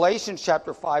 And in Galatians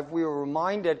chapter 5, we are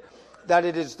reminded that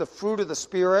it is the fruit of the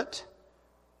Spirit,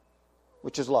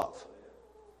 which is love.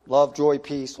 Love, joy,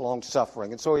 peace,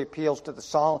 long-suffering. And so he appeals to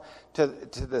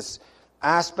this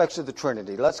aspects of the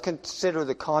Trinity. Let's consider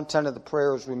the content of the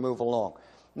prayer as we move along.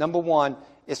 Number one,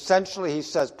 essentially he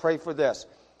says, pray for this.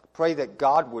 Pray that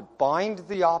God would bind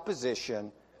the opposition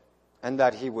and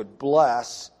that he would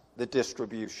bless the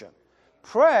distribution.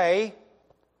 Pray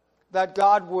that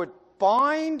God would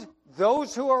bind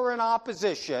those who are in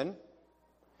opposition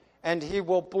and he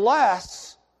will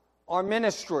bless our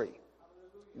ministry.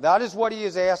 That is what he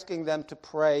is asking them to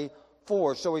pray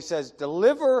for. So he says,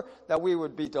 deliver, that we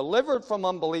would be delivered from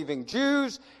unbelieving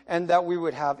Jews and that we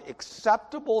would have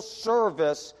acceptable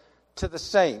service to the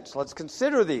saints. Let's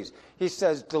consider these. He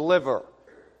says, deliver.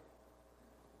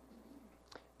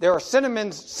 There are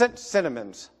synonyms.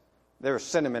 There's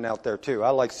cinnamon out there too. I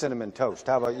like cinnamon toast.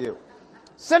 How about you?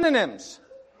 Synonyms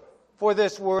for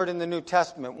this word in the New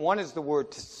Testament. One is the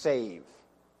word to save.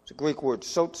 It's a Greek word,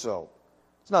 sozo.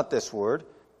 It's not this word.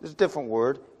 It's a different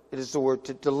word. It is the word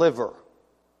to deliver.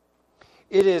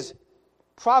 It is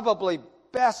probably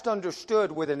best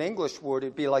understood with an English word.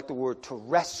 It'd be like the word to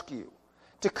rescue.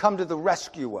 to come to the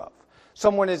rescue of.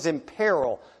 Someone is in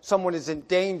peril, someone is in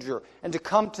danger, and to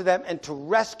come to them and to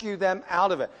rescue them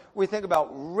out of it. We think about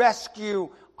rescue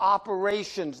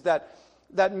operations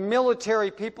that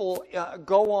military people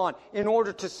go on in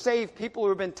order to save people who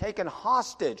have been taken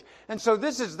hostage. And so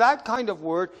this is that kind of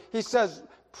word. He says,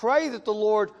 pray that the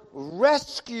Lord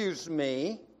rescues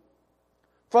me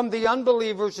from the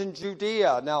unbelievers in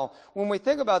Judea. Now, when we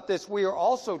think about this, we are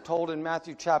also told in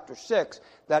Matthew chapter 6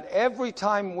 that every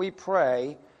time we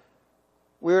pray,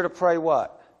 we are to pray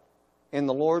what? In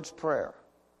the Lord's Prayer.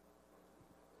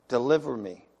 Deliver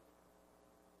me.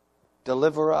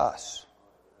 Deliver us.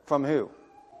 From who?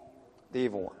 The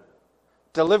evil one.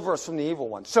 Deliver us from the evil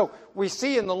one. So we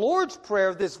see in the Lord's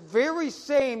Prayer this very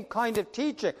same kind of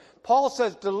teaching. Paul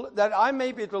says that I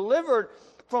may be delivered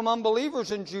from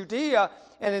unbelievers in Judea.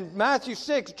 And in Matthew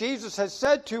 6, Jesus has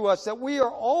said to us that we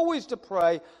are always to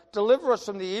pray, deliver us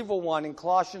from the evil one. In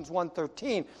Colossians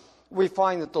 1:13, we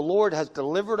find that the Lord has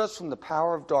delivered us from the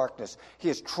power of darkness. He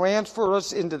has transferred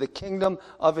us into the kingdom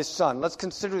of His Son. Let's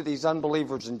consider these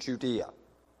unbelievers in Judea.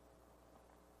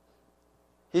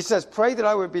 He says, pray that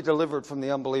I would be delivered from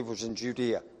the unbelievers in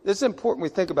Judea. This is important we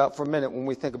think about for a minute when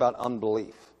we think about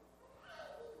unbelief.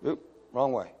 Oop,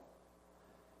 wrong way.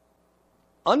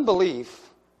 Unbelief,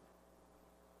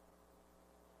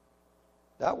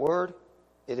 that word,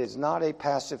 it is not a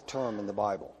passive term in the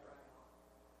Bible.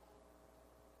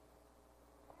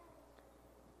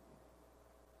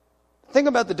 Think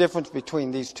about the difference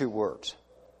between these two words.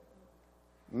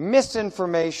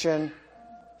 Misinformation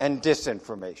and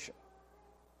disinformation.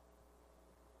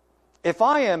 If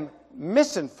I am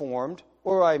misinformed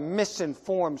or I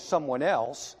misinform someone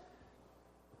else,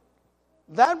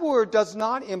 that word does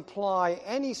not imply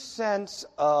any sense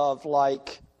of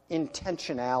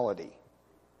intentionality.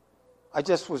 I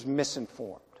just was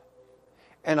misinformed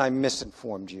and I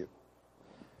misinformed you.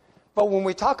 But when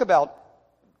we talk about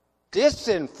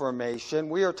disinformation,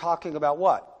 we are talking about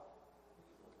what?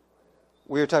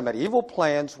 We are talking about evil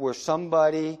plans where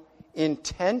somebody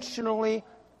intentionally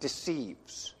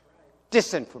deceives.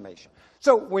 Disinformation.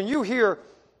 So when you hear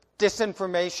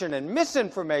disinformation and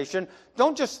misinformation,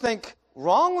 don't just think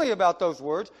wrongly about those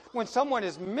words. When someone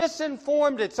is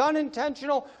misinformed, it's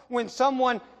unintentional. When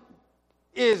someone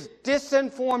is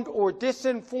disinformed or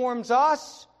disinforms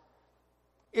us,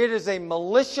 it is a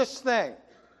malicious thing.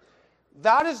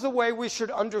 That is the way we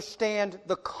should understand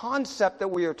the concept that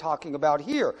we are talking about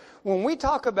here. When we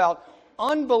talk about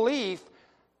unbelief,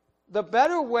 the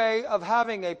better way of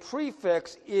having a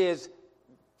prefix is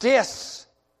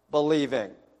disbelieving.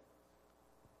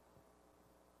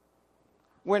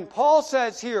 When Paul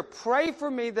says here, pray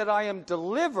for me that I am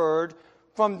delivered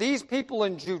from these people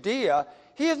in Judea,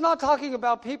 he is not talking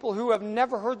about people who have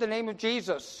never heard the name of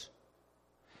Jesus.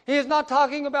 He is not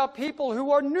talking about people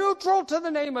who are neutral to the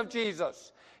name of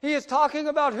Jesus. He is talking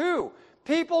about who?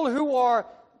 People who are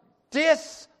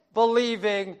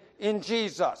disbelieving in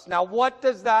Jesus. Now, what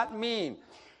does that mean?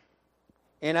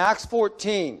 In Acts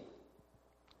 14,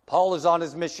 Paul is on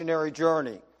his missionary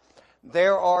journey.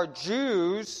 There are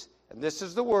Jews, and this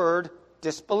is the word,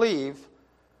 disbelieve,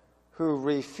 who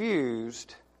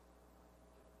refused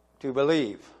to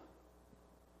believe.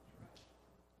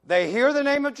 They hear the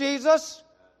name of Jesus.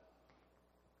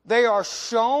 They are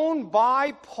shown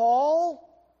by Paul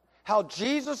how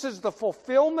Jesus is the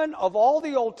fulfillment of all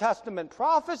the Old Testament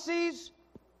prophecies.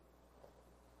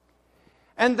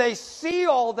 And they see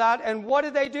all that, and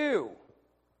what do?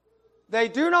 They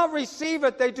do not receive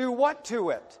it, they do what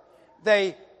to it?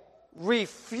 They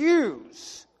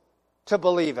refuse to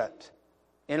believe it.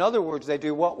 In other words, they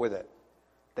do what with it?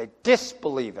 They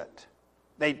disbelieve it.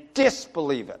 They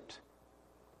disbelieve it.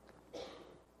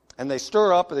 And they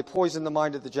stir up, and they poison the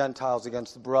mind of the Gentiles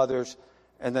against the brothers,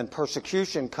 and then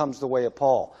persecution comes the way of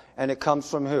Paul. And it comes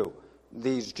from who?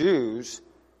 These Jews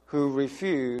who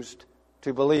refused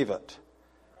to believe it.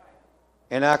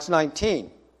 In Acts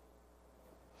 19,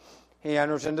 he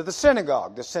enters into the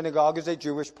synagogue. The synagogue is a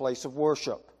Jewish place of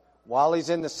worship. While he's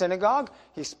in the synagogue,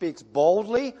 he speaks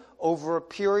boldly over a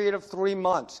period of 3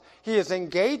 months. He is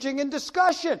engaging in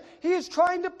discussion. He is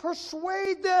trying to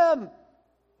persuade them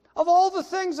of all the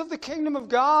things of the kingdom of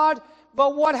God.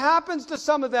 But what happens to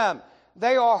some of them?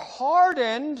 They are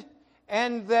hardened,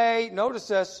 and they, notice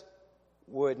this,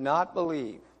 would not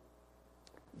believe.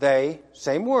 They,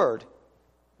 same word,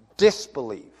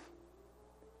 disbelieve.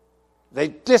 They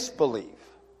disbelieve.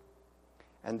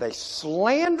 And they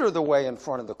slander the way in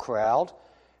front of the crowd.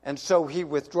 And so he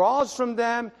withdraws from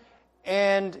them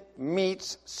and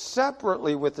meets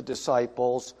separately with the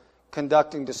disciples,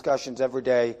 conducting discussions every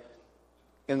day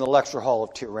in the lecture hall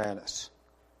of Tyrannus.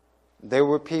 There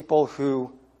were people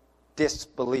who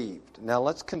disbelieved. Now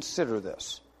let's consider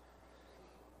this.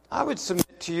 I would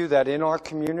submit to you that in our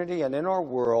community and in our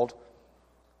world,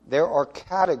 there are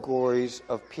categories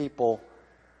of people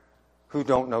who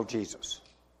don't know Jesus.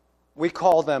 We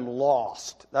call them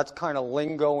lost. That's kind of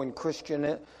lingo in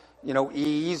Christian,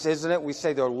 ease, isn't it? We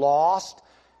say they're lost.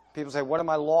 People say, what am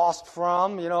I lost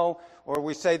from? Or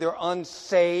we say they're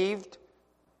unsaved.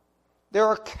 There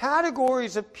are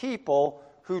categories of people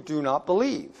who do not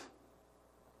believe.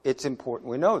 It's important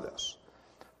we know this.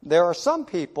 There are some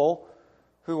people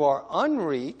who are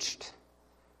unreached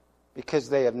because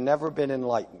they have never been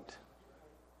enlightened.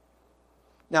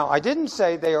 Now, I didn't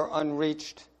say they are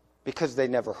unreached because they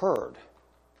never heard.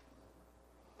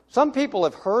 Some people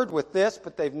have heard with this,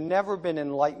 but they've never been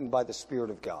enlightened by the Spirit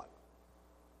of God.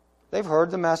 They've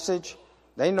heard the message.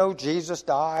 They know Jesus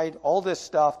died, all this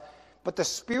stuff. But the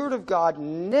Spirit of God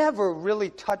never really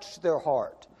touched their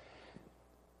heart.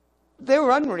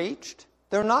 They're unreached.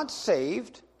 They're not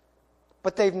saved.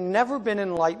 But they've never been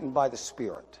enlightened by the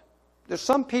Spirit. There's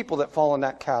some people that fall in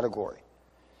that category.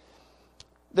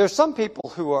 There's some people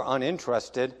who are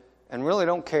uninterested and really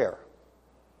don't care.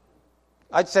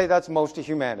 I'd say that's most of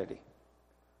humanity.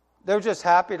 They're just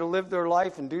happy to live their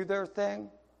life and do their thing.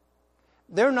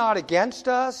 They're not against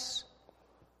us.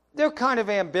 They're kind of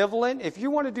ambivalent. If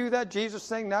you want to do that Jesus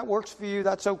thing, that works for you,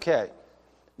 that's okay.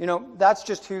 That's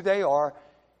just who they are.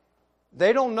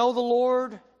 They don't know the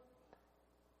Lord.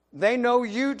 They know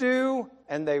you do,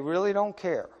 and they really don't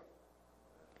care.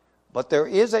 But there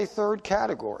is a third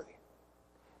category.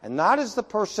 And that is the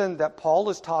person that Paul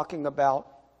is talking about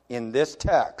in this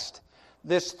text.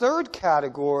 This third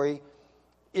category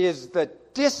is the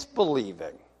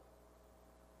disbelieving,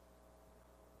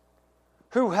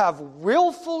 who have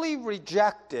willfully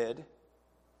rejected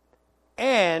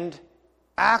and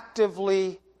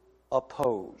actively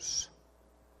oppose.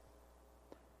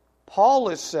 Paul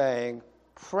is saying,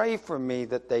 pray for me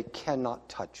that they cannot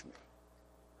touch me.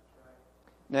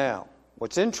 Now,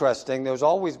 what's interesting, there's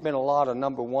always been a lot of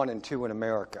number 1 and 2 in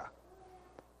America.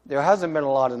 There hasn't been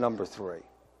a lot of number 3.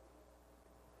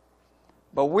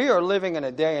 But we are living in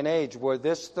a day and age where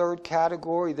this third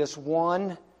category, this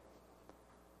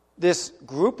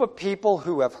group of people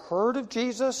who have heard of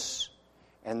Jesus,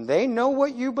 and they know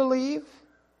what you believe,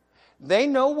 they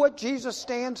know what Jesus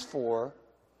stands for,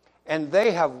 and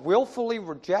they have willfully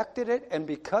rejected it, and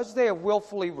because they have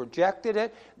willfully rejected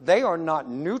it, they are not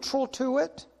neutral to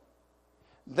it.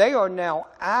 They are now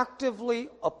actively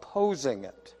opposing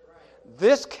it.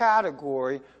 This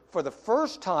category, for the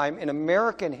first time in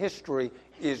American history,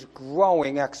 is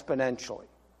growing exponentially.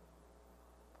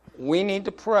 We need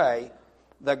to pray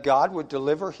that God would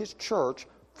deliver His church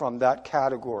from that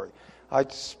category. I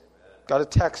got a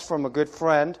text from a good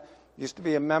friend, used to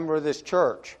be a member of this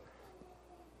church.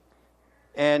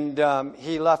 And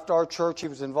he left our church. He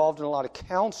was involved in a lot of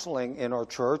counseling in our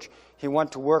church. He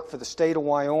went to work for the state of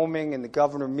Wyoming in the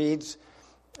Governor Meade's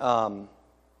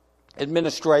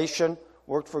administration,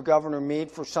 worked for Governor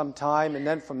Meade for some time, and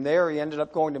then from there he ended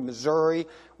up going to Missouri,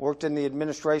 worked in the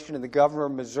administration of the governor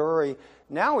of Missouri.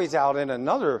 Now he's out in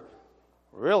another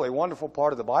really wonderful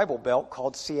part of the Bible Belt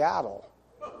called Seattle,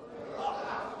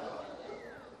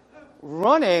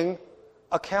 running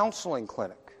a counseling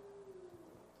clinic.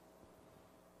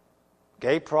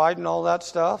 Gay pride and all that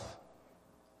stuff.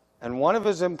 And one of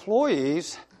his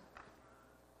employees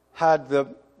had the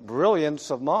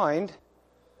brilliance of mind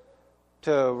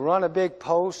to run a big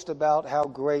post about how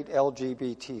great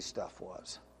LGBT stuff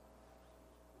was.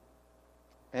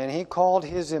 And he called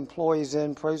his employees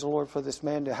in, praise the Lord for this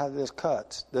man to have this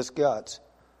guts,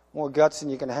 more guts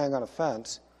than you can hang on a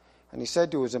fence. And he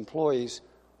said to his employees,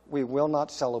 we will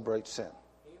not celebrate sin.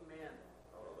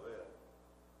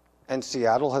 And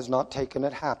Seattle has not taken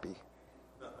it happy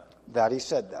that he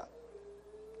said that.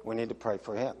 We need to pray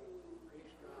for him.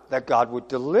 That God would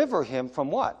deliver him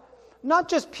from what? Not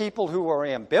just people who are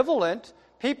ambivalent,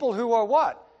 people who are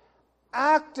what?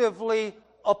 Actively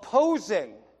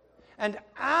opposing and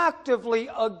actively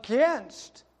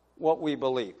against what we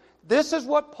believe. This is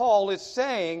what Paul is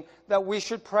saying that we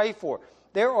should pray for.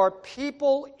 There are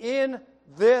people in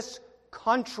this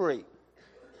country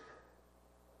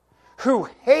who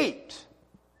hate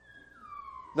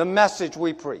the message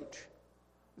we preach.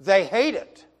 They hate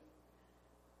it.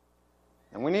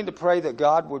 And we need to pray that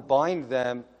God would bind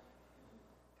them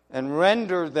and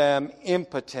render them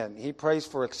impotent. He prays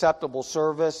for acceptable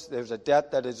service. There's a debt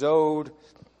that is owed.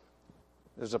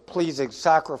 There's a pleasing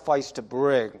sacrifice to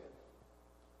bring.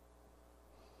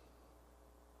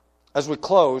 As we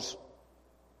close,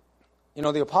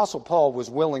 the Apostle Paul was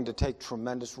willing to take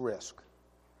tremendous risk.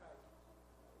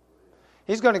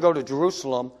 He's going to go to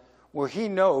Jerusalem where he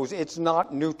knows it's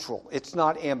not neutral. It's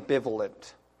not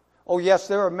ambivalent. Oh, yes,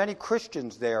 there are many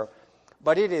Christians there,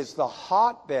 but it is the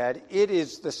hotbed, it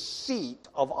is the seat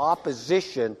of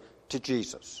opposition to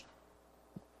Jesus.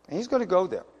 And he's going to go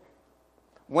there.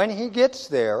 When he gets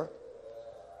there,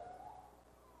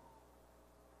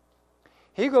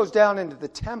 he goes down into the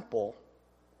temple.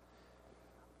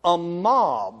 A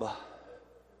mob.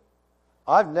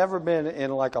 I've never been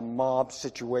in like a mob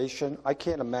situation. I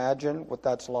can't imagine what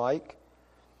that's like.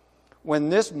 When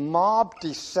this mob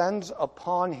descends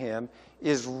upon him,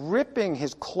 is ripping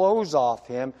his clothes off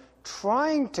him,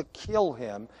 trying to kill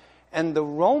him, and the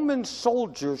Roman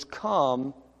soldiers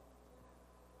come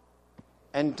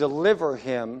and deliver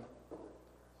him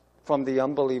from the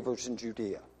unbelievers in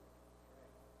Judea.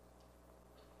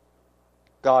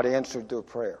 God answered their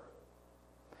prayer.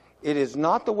 It is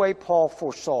not the way Paul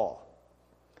foresaw.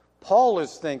 Paul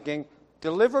is thinking,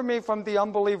 deliver me from the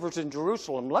unbelievers in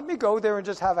Jerusalem. Let me go there and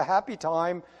just have a happy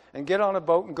time and get on a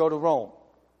boat and go to Rome.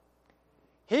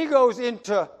 He goes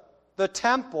into the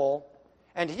temple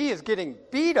and he is getting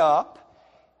beat up.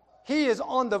 He is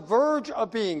on the verge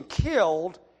of being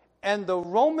killed, and the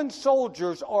Roman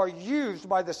soldiers are used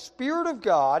by the Spirit of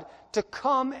God to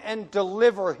come and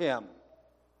deliver him.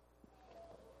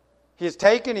 He is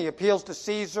taken, he appeals to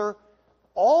Caesar.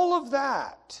 All of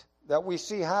that we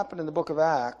see happen in the book of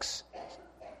Acts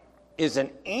is an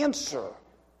answer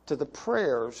to the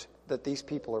prayers that these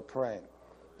people are praying,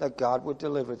 that God would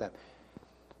deliver them.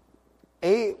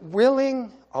 A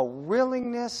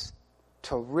willingness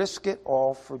to risk it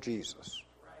all for Jesus.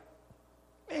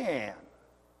 Man.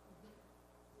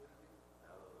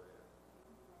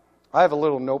 I have a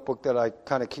little notebook that I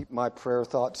kind of keep my prayer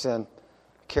thoughts in,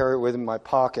 carry it with in my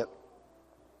pocket.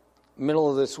 Middle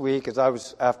of this week, as I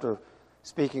was after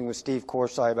speaking with Steve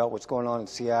Corsai about what's going on in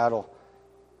Seattle,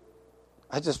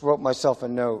 I just wrote myself a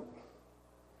note.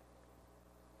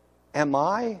 Am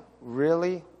I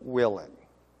really willing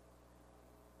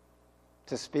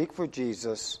to speak for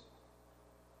Jesus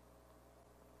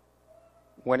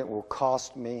when it will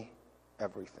cost me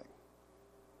everything?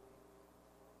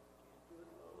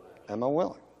 Am I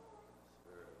willing?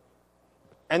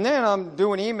 And then I'm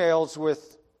doing emails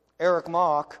with Eric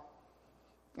Mock,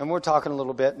 and we're talking a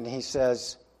little bit, and he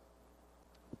says,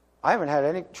 I haven't had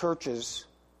any churches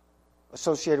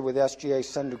associated with SGA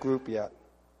send a group yet.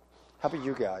 How about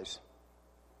you guys?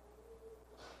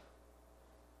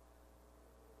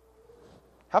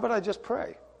 How about I just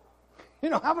pray?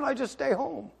 How about I just stay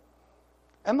home?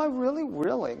 Am I really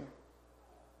willing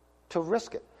to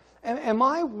risk it? Am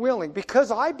I willing,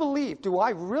 because I believe, do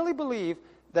I really believe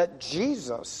that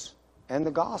Jesus and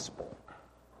the gospel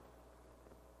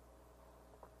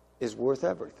is worth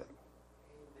everything?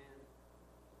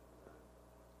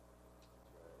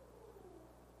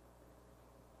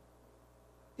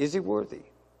 Is he worthy?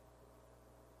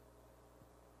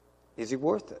 Is he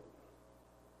worth it?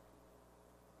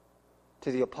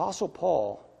 To the Apostle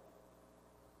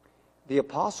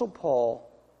Paul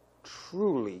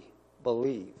truly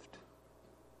believed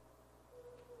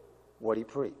what he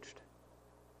preached.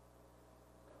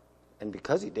 And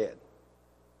because he did,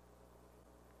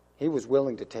 he was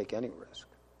willing to take any risk,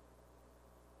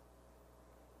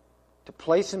 to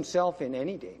place himself in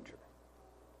any danger.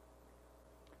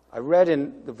 I read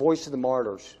in The Voice of the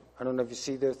Martyrs, I don't know if you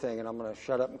see their thing, and I'm going to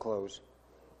shut up and close,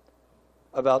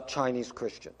 about Chinese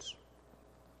Christians.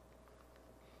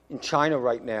 In China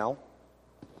right now,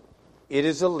 it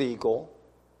is illegal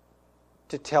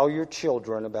to tell your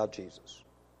children about Jesus.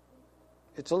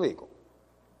 It's illegal.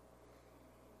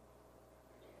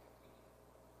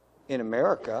 In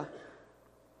America,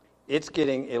 it's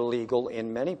getting illegal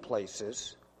in many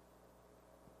places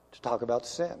to talk about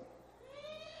sin.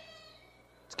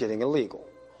 It's getting illegal.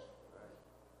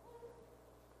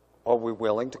 Are we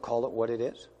willing to call it what it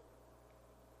is?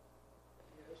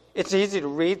 It's easy to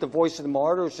read The Voice of the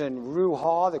Martyrs and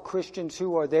Ruha, the Christians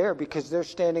who are there, because they're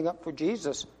standing up for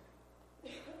Jesus.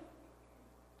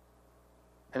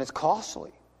 And it's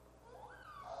costly.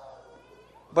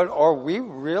 But are we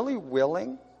really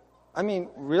willing? I mean,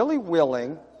 really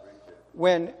willing,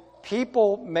 when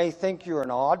people may think you're an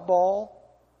oddball,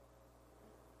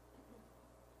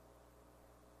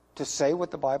 to say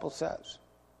what the Bible says?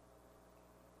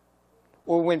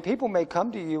 Or when people may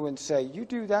come to you and say, you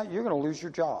do that, you're going to lose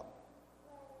your job.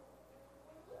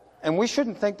 And we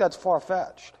shouldn't think that's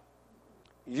far-fetched.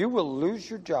 You will lose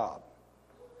your job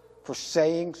for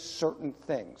saying certain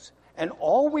things. And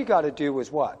all we got to do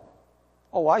is what?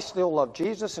 Oh, I still love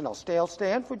Jesus and I'll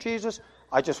stand for Jesus.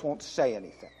 I just won't say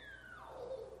anything.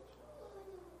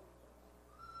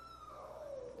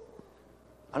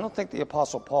 I don't think the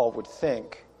Apostle Paul would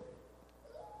think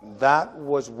that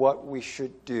was what we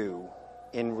should do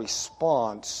in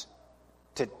response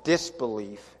to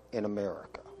disbelief in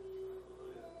America.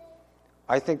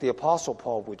 I think the Apostle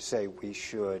Paul would say we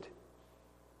should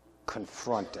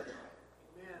confront it.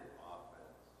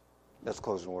 Let's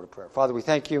close in a word of prayer. Father, we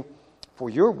thank you for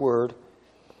your word.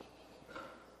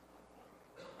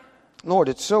 Lord,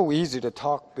 it's so easy to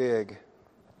talk big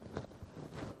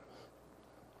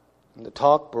and to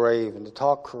talk brave and to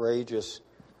talk courageous,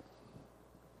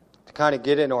 to kind of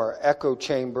get in our echo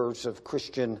chambers of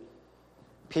Christian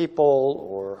people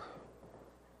or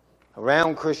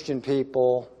around Christian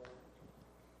people.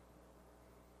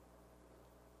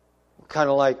 Kind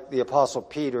of like the Apostle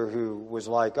Peter, who was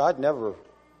like, I'd never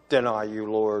deny you,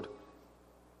 Lord.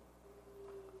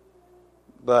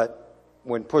 But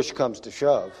when push comes to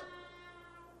shove,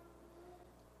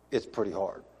 it's pretty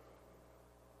hard.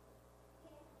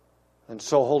 And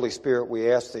so, Holy Spirit,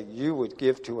 we ask that you would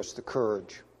give to us the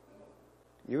courage.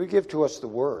 You would give to us the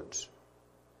words.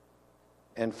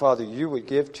 And, Father, you would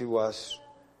give to us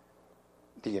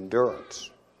the endurance.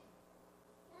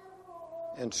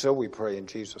 And so we pray in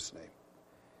Jesus' name.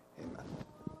 Amen.